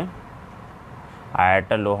 ওকে, আর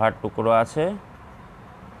একটা লোহার টুকরো আছে,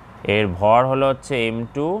 এর ভর হলো হচ্ছে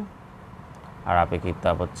m2 আর আপেক্ষিক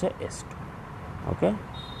তাপ হচ্ছে S2। ওকে,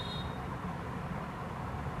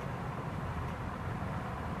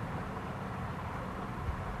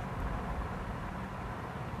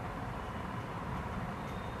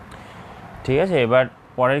 ঠিক আছে, এবার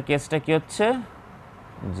পরের কেসটা কি হচ্ছে,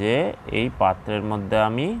 যে এই পাত্রের মধ্যে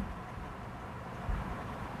আমি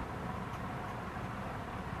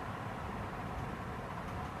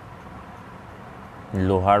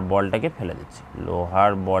লোহার বলটাকে ফেলে দিচ্ছি,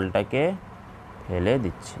 লোহার বলটাকে ফেলে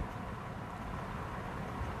দিচ্ছি।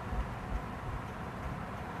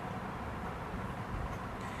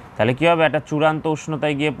 তাহলে কী হবে? একটা চূড়ান্ত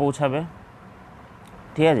উষ্ণতায় গিয়ে পৌঁছাবে।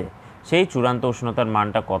 ঠিক আছে, সেই চূড়ান্ত উষ্ণতার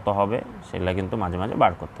মানটা কত হবে সেটা কিন্তু মাঝে মাঝে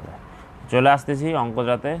বার করতে হয়। চলে আসতেছি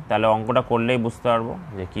অঙ্কটাতে, তাহলে অঙ্কটা করলেই বুঝতে পারবো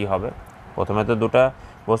যে কি হবে। প্রথমে তো দুটো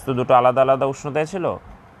বস্তু দুটো আলাদা আলাদা উষ্ণতায় ছিল,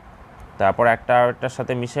 তারপর একটা আরেকটার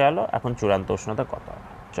সাথে মিশে গেলো, এখন চূড়ান্ত উষ্ণতা কত হবে।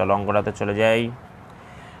 চলো অঙ্কটাতে চলে যাই।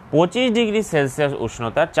 25 ডিগ্রি সেলসিয়াস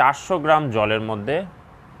উষ্ণতার 400 গ্রাম জলের মধ্যে,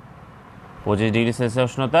 25 ডিগ্রি সেলসিয়াস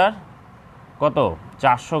উষ্ণতার কত?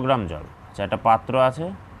 400 গ্রাম জল। আচ্ছা, একটা পাত্র আছে,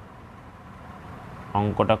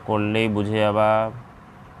 অঙ্কটা করলেই বুঝে যাবা।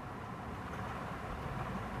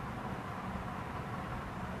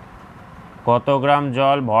 কত গ্রাম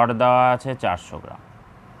জল ভর দেওয়া আছে? 400 গ্রাম।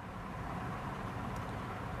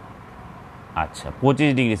 আচ্ছা,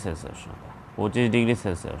 25 ডিগ্রি সেলসিয়াস উষ্ণতা, 25 ডিগ্রি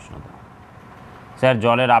সেলসিয়াস উষ্ণতা। স্যার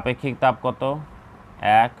জলের আপেক্ষিক তাপ কত?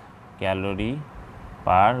 1 ক্যালোরি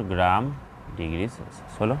পার গ্রাম ডিগ্রি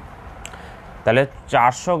সেলসিয়াস। হলো, তাহলে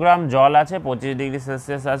 400 গ্রাম জল আছে, 25 ডিগ্রি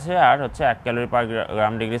সেলসিয়াস আছে, আর হচ্ছে 1 ক্যালোরি পার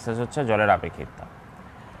গ্রাম ডিগ্রি সেলসিয়াস হচ্ছে জলের আপেক্ষিক তাপ।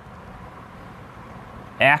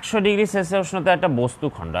 100 ডিগ্রি সেলসিয়াস উষ্ণতা একটা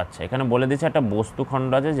বস্তুখণ্ড আছে, এখানে বলে দিচ্ছে একটা বস্তুখণ্ড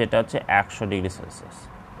আছে যেটা হচ্ছে 100 ডিগ্রি সেলসিয়াস,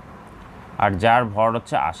 আর যার ভর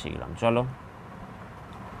হচ্ছে 80 গ্রাম। চলো,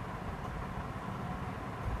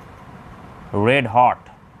 রেড হট,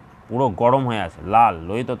 পুরো গরম হয়ে আছে, লাল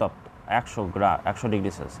লোহিত তপ্ত, 100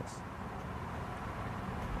 ডিগ্রি সেলসিয়াস।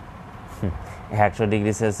 100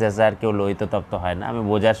 ডিগ্রি সেলসিয়াস আর কেউ লোহিত তপ্ত হয় না, আমি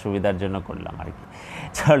বোঝার সুবিধার জন্য করলাম আর কি।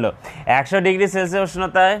 চলো, 100 ডিগ্রি সেলসিয়াস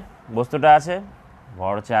উষ্ণতায় বস্তুটা আছে,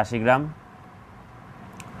 ভর হচ্ছে 80 গ্রাম।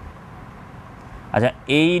 আচ্ছা,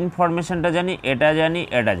 এই ইনফরমেশনটা জানি, এটা জানি,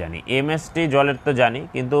 এটা জানি, এমএসটি জলের তো জানি,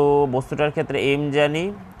 কিন্তু বস্তুটার ক্ষেত্রে এম জানি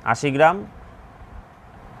 80 গ্রাম,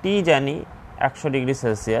 টি জানি 100 ডিগ্রি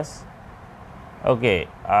সেলসিয়াস। ওকে,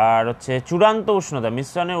 আর হচ্ছে চূড়ান্ত উষ্ণতা,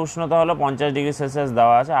 মিশ্রণের উষ্ণতা হলো 50 ডিগ্রি সেলসিয়াস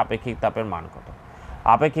দেওয়া আছে। আপেক্ষিক তাপের মান কত?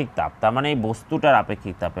 আপেক্ষিক তাপ, তার মানে এই বস্তুটার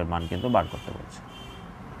আপেক্ষিক তাপের মান কিন্তু বার করতে বলছে।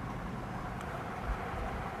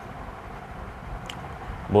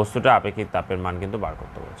 বস্তুটার আপেক্ষিক তাপের মান কিন্তু বার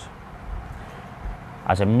করতে বলছে।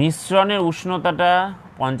 আচ্ছা, মিশ্রণের উষ্ণতাটা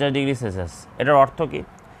 50 ডিগ্রি সেলসিয়াস, এটার অর্থ কি?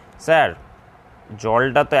 স্যার,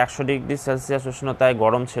 জলটা তো 100 ডিগ্রি সেলসিয়াস উষ্ণতায়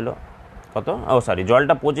গরম ছিল, কত,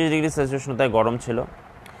 জলটা 25 ডিগ্রি সেলসিয়াস উষ্ণতায় গরম ছিল,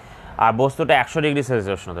 আর বস্তুটা 100 ডিগ্রি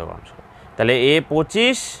সেলসিয়াস উষ্ণতায় গরম ছিল। তাহলে এ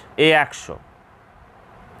 25, এ 100,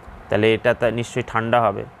 তাহলে এটা নিশ্চয়ই ঠান্ডা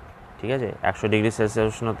হবে। ঠিক আছে, 100 ডিগ্রি সেলসিয়াস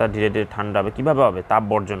উষ্ণতা ধীরে ধীরে ঠান্ডা হবে। কীভাবে হবে? তাপ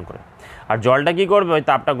বর্জন করে। আর জলটা কি করবে? ওই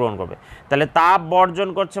তাপটা গ্রহণ করবে। তাহলে তাপ বর্জন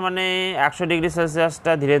করছে মানে 100 ডিগ্রি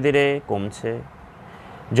সেলসিয়াসটা ধীরে ধীরে কমছে,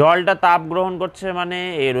 জলটা তাপ গ্রহণ করছে মানে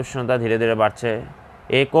এর উষ্ণতা ধীরে ধীরে বাড়ছে,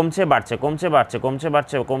 এ কমছে বাড়ছে, কমছে বাড়ছে, কমছে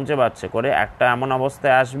বাড়ছে, কমছে বাড়ছে করে একটা এমন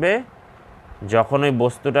অবস্থায় আসবে যখন ওই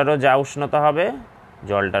বস্তুটারও যা উষ্ণতা হবে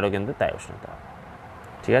জলটারও কিন্তু তাই উষ্ণতা হবে।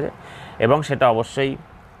 ঠিক আছে, এবং সেটা অবশ্যই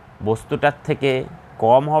বস্তুটার থেকে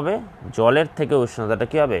কম হবে, জলের থেকে উষ্ণতাটা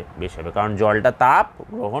কী হবে? বেশি হবে, কারণ জলটা তাপ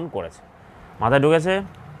গ্রহণ করেছে। মাথায় ঢুকেছে?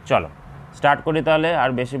 চলো স্টার্ট করি তাহলে, আর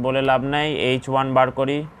বেশি বলে লাভ নাই। H1 বার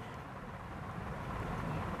করি।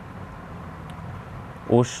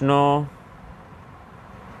 উষ্ণ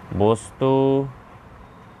বস্তু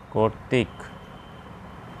কর্তৃক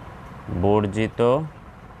বর্জিত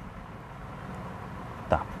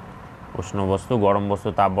তাপ, উষ্ণ বস্তু গরম বস্তু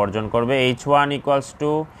তাপ বর্জন করবে। H1 equals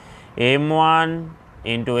to M1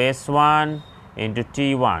 into S1 into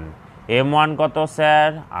T1। M1 কত স্যার?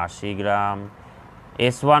 80 গ্রাম।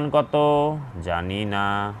 S1 কত? জানি না।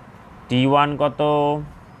 T1 কত?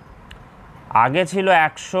 আগে ছিল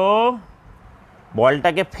 100,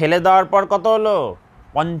 বলটাকে ফেলে দেওয়ার পর কত হলো?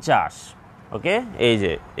 50। ওকে, এই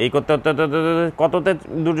যে এই করতে কততে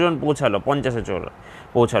দুজন পৌঁছালো? 50-এ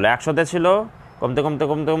পৌঁছালো। 100-তে ছিল, কমতে কমতে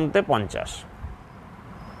কমতে কমতে 50।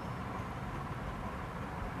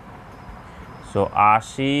 সো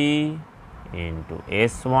 80 ইন্টু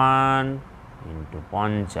S1 ইন্টু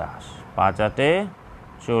 50, 5-8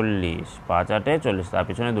 40, 5-8 40, তার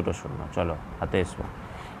পিছনে দুটো শূন্য। চলো হাতে এসো।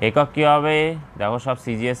 একক কী হবে? দেখো সব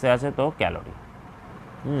সিজিএসে আছে তো, ক্যালোরি।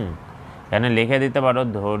 এখানে লিখে দিতে পারো,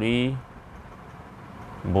 ধরি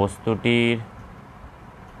বস্তুটির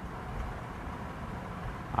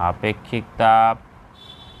আপেক্ষিক তাপ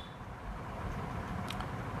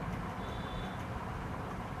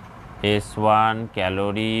S1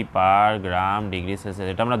 ক্যালোরি পার গ্রাম ডিগ্রি সেলসিয়াস,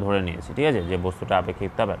 এটা আমরা ধরে নিয়েছি। ঠিক আছে, যে বস্তুটা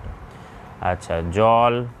আপেক্ষিক তাপ এটা। আচ্ছা,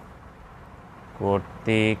 জল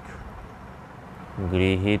কর্তৃক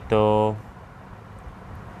গৃহীত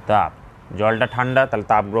তাপ, জলটা ঠান্ডা, তাহলে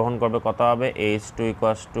তাপ গ্রহণ করবে, কত হবে? H2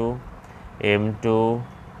 equals to M2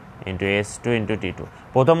 into S2 into T2।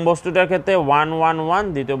 প্রথম বস্তুটার ক্ষেত্রে 1 1 1,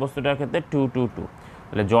 দ্বিতীয় বস্তুটার ক্ষেত্রে 2 2 2।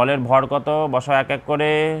 তাহলে জলের ভর কত? বসাও এক এক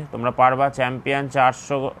করে, তোমরা পারবা। চ্যাম্পিয়ন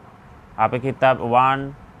 400, আপেক্ষিক তাপ 1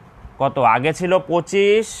 কত? আগে ছিল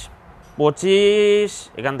 25,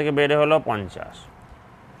 এখান থেকে বেড়ে হলো 50।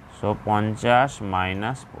 সো 50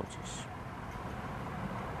 মাইনাস 25,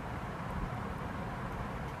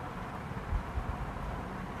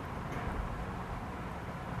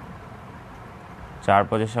 4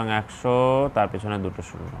 25 সঙ্গে 100, তার পেছনে দুটো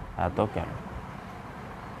শূন্য, এত কেন?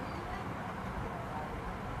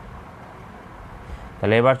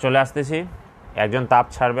 তাহলে এবার চলে আসতেছি, একজন তাপ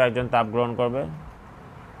ছাড়বে, একজন তাপ গ্রহণ করবে।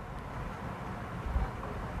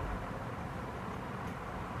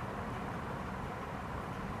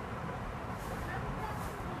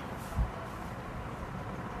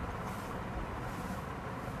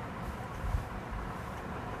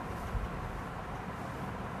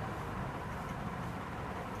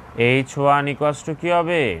 H1 ইকুয়ালস টু কী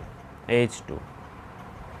হবে? H2।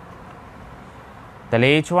 তাহলে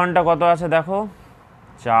H1টা কত আছে দেখো,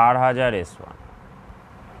 4000 S1,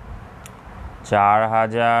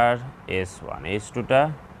 4000 S1, S2টা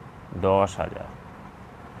 10,000,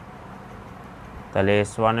 তাহলে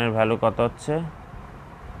S1 এর ভ্যালু কত হচ্ছে?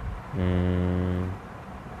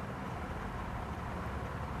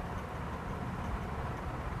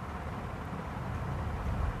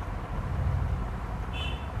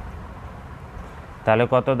 তাহলে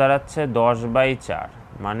কত দাঁড়াচ্ছে? 10/4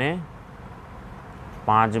 মানে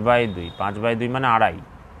 5/2, 5/2 মানে আড়াই,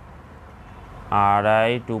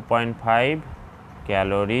 2.5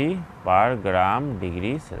 ক্যালোরি পার গ্রাম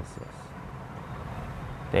ডিগ্রি সেলসিয়াস।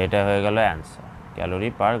 তো এটা হয়ে গেল অ্যান্সার, ক্যালোরি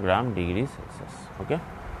পার গ্রাম ডিগ্রি সেলসিয়াস। ওকে,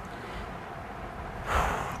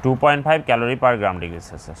 2.5 ক্যালোরি পার গ্রাম ডিগ্রি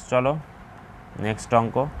সেলসিয়াস। চলো নেক্সট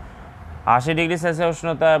অঙ্ক। 80 ডিগ্রি সেলসিয়াস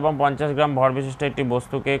উষ্ণতা এবং 50 গ্রাম ভর বিশিষ্ট একটি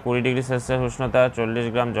বস্তুকে 20 ডিগ্রি সেলসিয়াস উষ্ণতা 40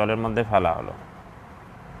 গ্রাম জলের মধ্যে ফেলা হলো।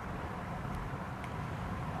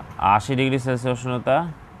 80 ডিগ্রি সেলসিয়াস উষ্ণতা,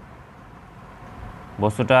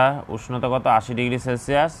 বস্তুটা উষ্ণতা কত? 80 ডিগ্রি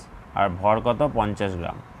সেলসিয়াস, আর ভর কত? 50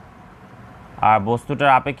 গ্রাম। আর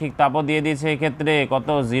বস্তুটার আপেক্ষিক তাপও দিয়ে দিয়েছে এক্ষেত্রে কত?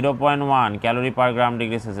 0.1 ক্যালোরি পার গ্রাম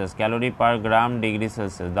ডিগ্রি সেলসিয়াস, ক্যালোরি পার গ্রাম ডিগ্রি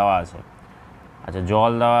সেলসিয়াস দেওয়া আছে। আচ্ছা,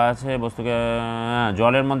 জল দেওয়া আছে, বস্তুকে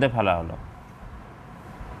জলের মধ্যে ফেলা হলো।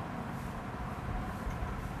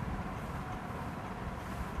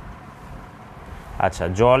 আচ্ছা,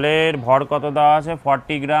 জলের ভর কত দেওয়া আছে?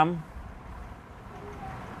 40 গ্রাম।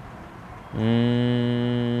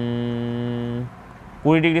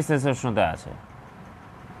 20 ডিগ্রি সেলসিয়াস উষ্ণতা আছে।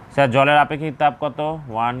 স্যার জলের আপেক্ষিক তাপ কত?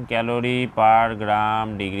 1 ক্যালোরি পার গ্রাম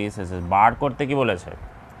ডিগ্রি সেলসিয়াস। বার করতে কি বলেছে?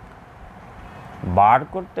 বার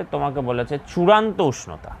করতে তোমাকে বলেছে চূড়ান্ত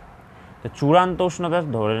উষ্ণতা। তো চূড়ান্ত উষ্ণতা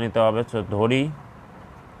ধরে নিতে হবে, ধরি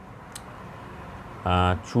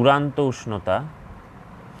চূড়ান্ত উষ্ণতা।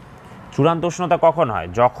 চূড়ান্ত উষ্ণতা কখন হয়?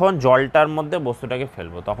 যখন জলটার মধ্যে বস্তুটাকে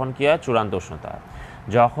ফেলবো তখন কি হয়? চূড়ান্ত উষ্ণতা হয়।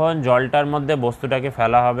 যখন জলটার মধ্যে বস্তুটাকে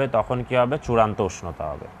ফেলা হবে তখন কি হবে? চূড়ান্ত উষ্ণতা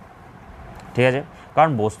হবে। ঠিক আছে,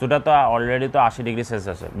 কারণ বস্তুটা তো অলরেডি তো 80 ডিগ্রি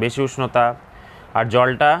সেলসিয়াসে বেশি উষ্ণতা, আর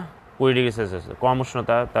জলটা 20 ডিগ্রি সেলসিয়াসে কম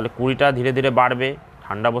উষ্ণতা। তাহলে 20টা ধীরে ধীরে বাড়বে,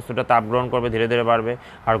 ঠান্ডা বস্তুটা তাপ গ্রহণ করবে, ধীরে ধীরে বাড়বে,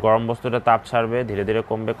 আর গরম বস্তুটা তাপ ছাড়বে, ধীরে ধীরে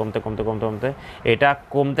কমবে, কমতে কমতে কমতে কমতে কমতে এটা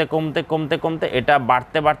কমতে কমতে কমতে কমতে এটা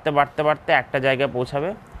বাড়তে বাড়তে বাড়তে বাড়তে একটা জায়গায় পৌঁছাবে,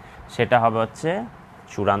 সেটা হবে হচ্ছে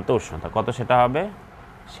চূড়ান্ত উষ্ণতা। কত সেটা হবে?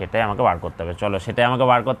 সেটাই আমাকে বার করতে হবে। চলো সেটাই আমাকে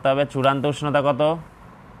বার করতে হবে। চূড়ান্ত উষ্ণতা কত?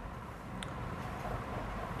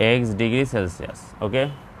 x degree Celsius. ওকে,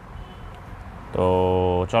 তো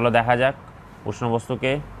চলো দেখা যাক উষ্ণ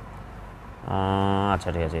বস্তুকে। আচ্ছা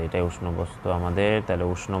ঠিক আছে, এটাই উষ্ণ বস্তু আমাদের। তাহলে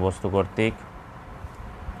উষ্ণ বস্তু কর্তৃক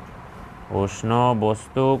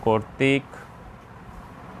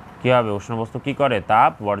কী হবে? উষ্ণ বস্তু কী করে?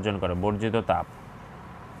 তাপ বর্জন করে, বর্জিত তাপ।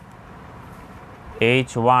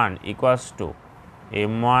 H1 equals to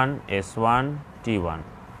M1 S1 T1।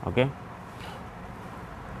 ওকে,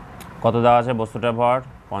 কত দেওয়া আছে? বস্তুটার ভর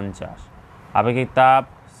 50, আপেক্ষিক তাপ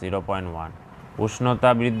 0.1, উষ্ণতা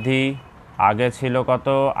বৃদ্ধি আগে ছিল কত?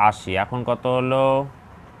 80, এখন কত হলো?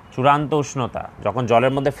 চূড়ান্ত উষ্ণতা যখন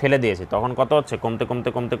জলের মধ্যে ফেলে দিয়েছি তখন কত হচ্ছে? কমতে কমতে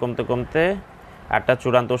কমতে কমতে কমতে একটা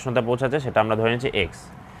চূড়ান্ত উষ্ণতা পৌঁছাচ্ছে, সেটা আমরা ধরে নিচ্ছি এক্স।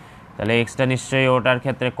 তাহলে এক্সটা নিশ্চয়ই ওটার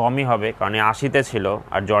ক্ষেত্রে কমই হবে, কারণ 80-তে ছিল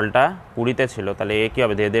আর জলটা 20-তে ছিল। তাহলে এ কী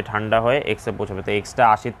হবে? ধীরে ধীরে ঠান্ডা হয়ে এক্সে পৌঁছাবে, তো এক্সটা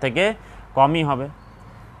 80-র থেকে কমই হবে।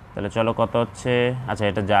 তাহলে চলো কত হচ্ছে? আচ্ছা,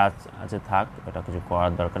 এটা যা আছে থাক, এটা কিছু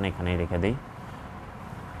করার দরকার নেই, এখানেই রেখে দিই।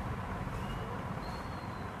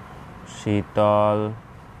 শীতল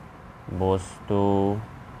বস্তু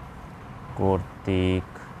কর্তৃক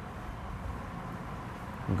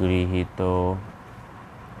গৃহীত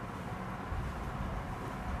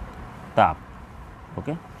তাপ।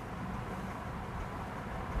 ওকে,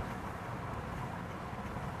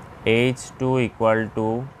 H2 equal to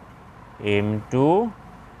M2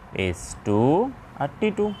 S2 R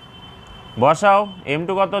T2 বসাও। M2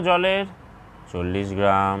 কত জলের? 40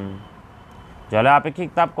 গ্রাম। জলের আপেক্ষিক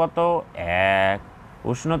তাপ কত? 1।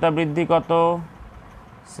 উষ্ণতা বৃদ্ধি কত?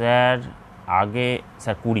 স্যার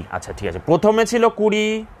 20। আচ্ছা ঠিক আছে, প্রথমে ছিল 20,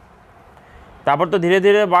 তারপর তো ধীরে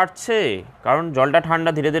ধীরে বাড়ছে, কারণ জলটা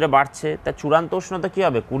ঠান্ডা, ধীরে ধীরে বাড়ছে। তা চূড়ান্ত উষ্ণতা কী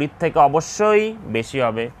হবে? 20-র থেকে অবশ্যই বেশি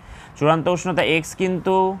হবে। চূড়ান্ত উষ্ণতা এক্স,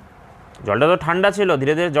 কিন্তু জলটা তো ঠান্ডা ছিল,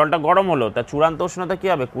 ধীরে ধীরে জলটা গরম হলো, তা চূড়ান্ত উষ্ণতা কী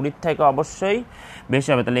হবে? 20-র থেকে অবশ্যই বেশি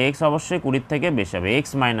হবে। তাহলে এক্স অবশ্যই 20-র থেকে বেশি হবে, x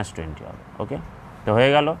 - 20 হবে। ওকে, তো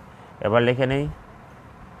হয়ে গেল। এবার লিখে নেই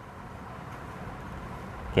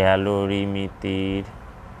ক্যালোরিমিতির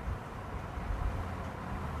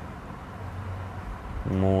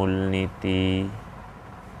মূলনীতি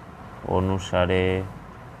অনুসারে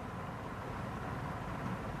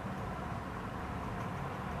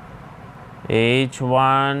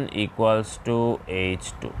H1 equals to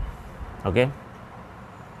H2। ওকে,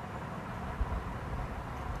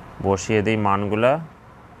 বসিয়ে দিই মানগুলা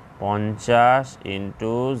 50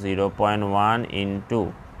 into 0.1 into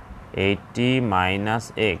 80 minus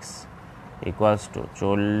x equals to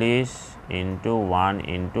 40 into 1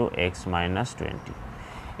 into x minus 20।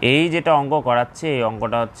 এই যেটা অঙ্ক করাচ্ছে এই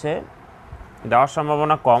অঙ্কটা হচ্ছে দেওয়ার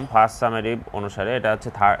সম্ভাবনা কম ফার্স্ট সামেটিভ অনুসারে, এটা হচ্ছে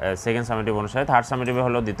সেকেন্ড সামেটিভ অনুসারে, থার্ড সামেটিভে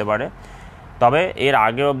হলেও দিতে পারে। তবে এর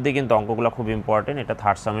আগে অবধি কিন্তু অঙ্কগুলো খুব ইম্পর্টেন্ট, এটা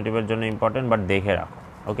থার্ড সামেটিভের জন্য ইম্পর্টেন্ট, বাট দেখে রাখো।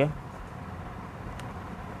 ওকে,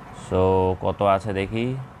 সো কত আছে দেখি,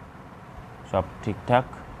 সব ঠিকঠাক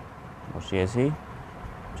বসিয়েছি।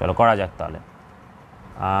 চলো করা যাক তাহলে।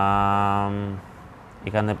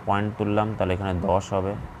 এখানে পয়েন্ট তুললাম, তাহলে এখানে 10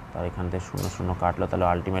 হবে, তাহলে এখান থেকে 0 0 কাটলো, তাহলে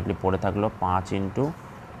আলটিমেটলি পড়ে থাকলো 5 ইন্টু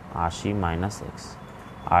 80 মাইনাস এক্স,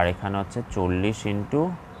 আর এখানে হচ্ছে 40 ইন্টু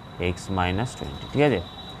এক্স মাইনাস 20। ঠিক আছে,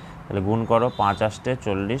 তাহলে গুণ করো 5 8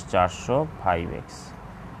 40, 405x।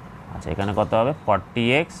 আচ্ছা, এখানে কত হবে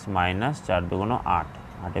 40x মাইনাস 4 2 8,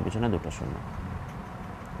 8-এর পিছনে 2 শূন্য।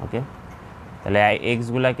 ওকে, তাহলে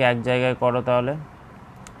এক্সগুলাকে এক জায়গায় করো, তাহলে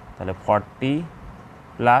 40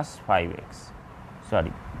 plus 5x,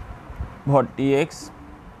 sorry 40x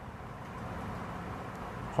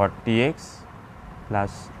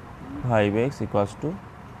plus 5x equals to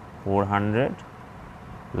 400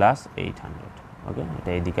 plus 800। ওকে, এটা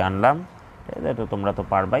এইদিকে আনলাম, এটা তোমরা তো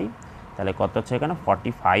পারবাই। তাহলে কত হচ্ছে এখানে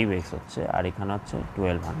 45x হচ্ছে, আর এখানে হচ্ছে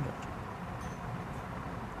 1200।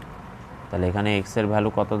 তাহলে এখানে এক্স এর ভ্যালু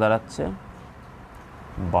কত দাঁড়াচ্ছে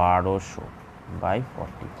 1200 বাই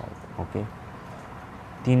 45। ওকে,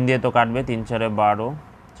 3 দিয়ে তো কাটবে, 3 4 12,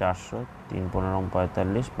 400, 3 15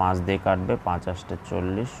 45, 5 দিয়ে কাটবে, 5 8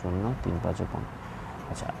 40, 0 3 5 15।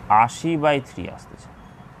 আচ্ছা, 80/3 আসতেছে,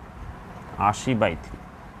 80/3।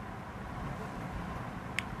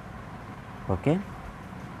 ওকে,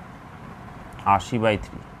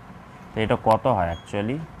 80/3। তো এটা কত হয়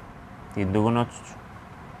অ্যাকচুয়ালি, 3 2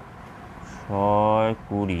 6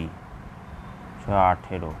 20 6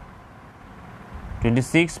 18,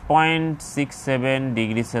 26.67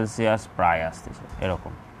 ডিগ্রি সেলসিয়াস প্রায় আসতেছে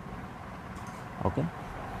এরকম। ওকে,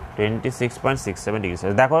 26.67 ডিগ্রি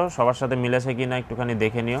সেলসিয়াস। দেখো সবার সাথে মিলেছে কি না একটুখানি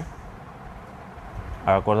দেখে নিও,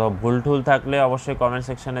 আর কোথাও ভুল টুল থাকলে অবশ্যই কমেন্ট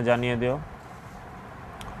সেকশানে জানিয়ে দিও।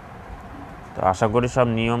 তো আশা করি সব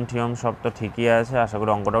নিয়ম টিয়ম সব তো ঠিকই আছে, আশা করি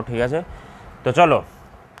অঙ্কটাও ঠিক আছে। তো চলো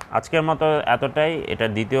আজকের মতো এতটাই। এটা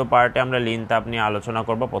দ্বিতীয় পার্টে আমরা লিন তাপ নিয়ে আলোচনা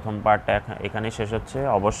করব, প্রথম পার্টটা এখানে শেষ হচ্ছে।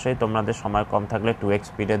 অবশ্যই তোমাদের সময় কম থাকলে 2x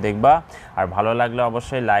স্পিডে দেখবা, আর ভালো লাগলে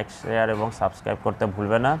অবশ্যই লাইক শেয়ার এবং সাবস্ক্রাইব করতে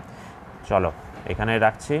ভুলবে না। চলো এখানেই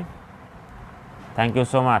রাখছি, থ্যাংক ইউ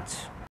সো মাচ।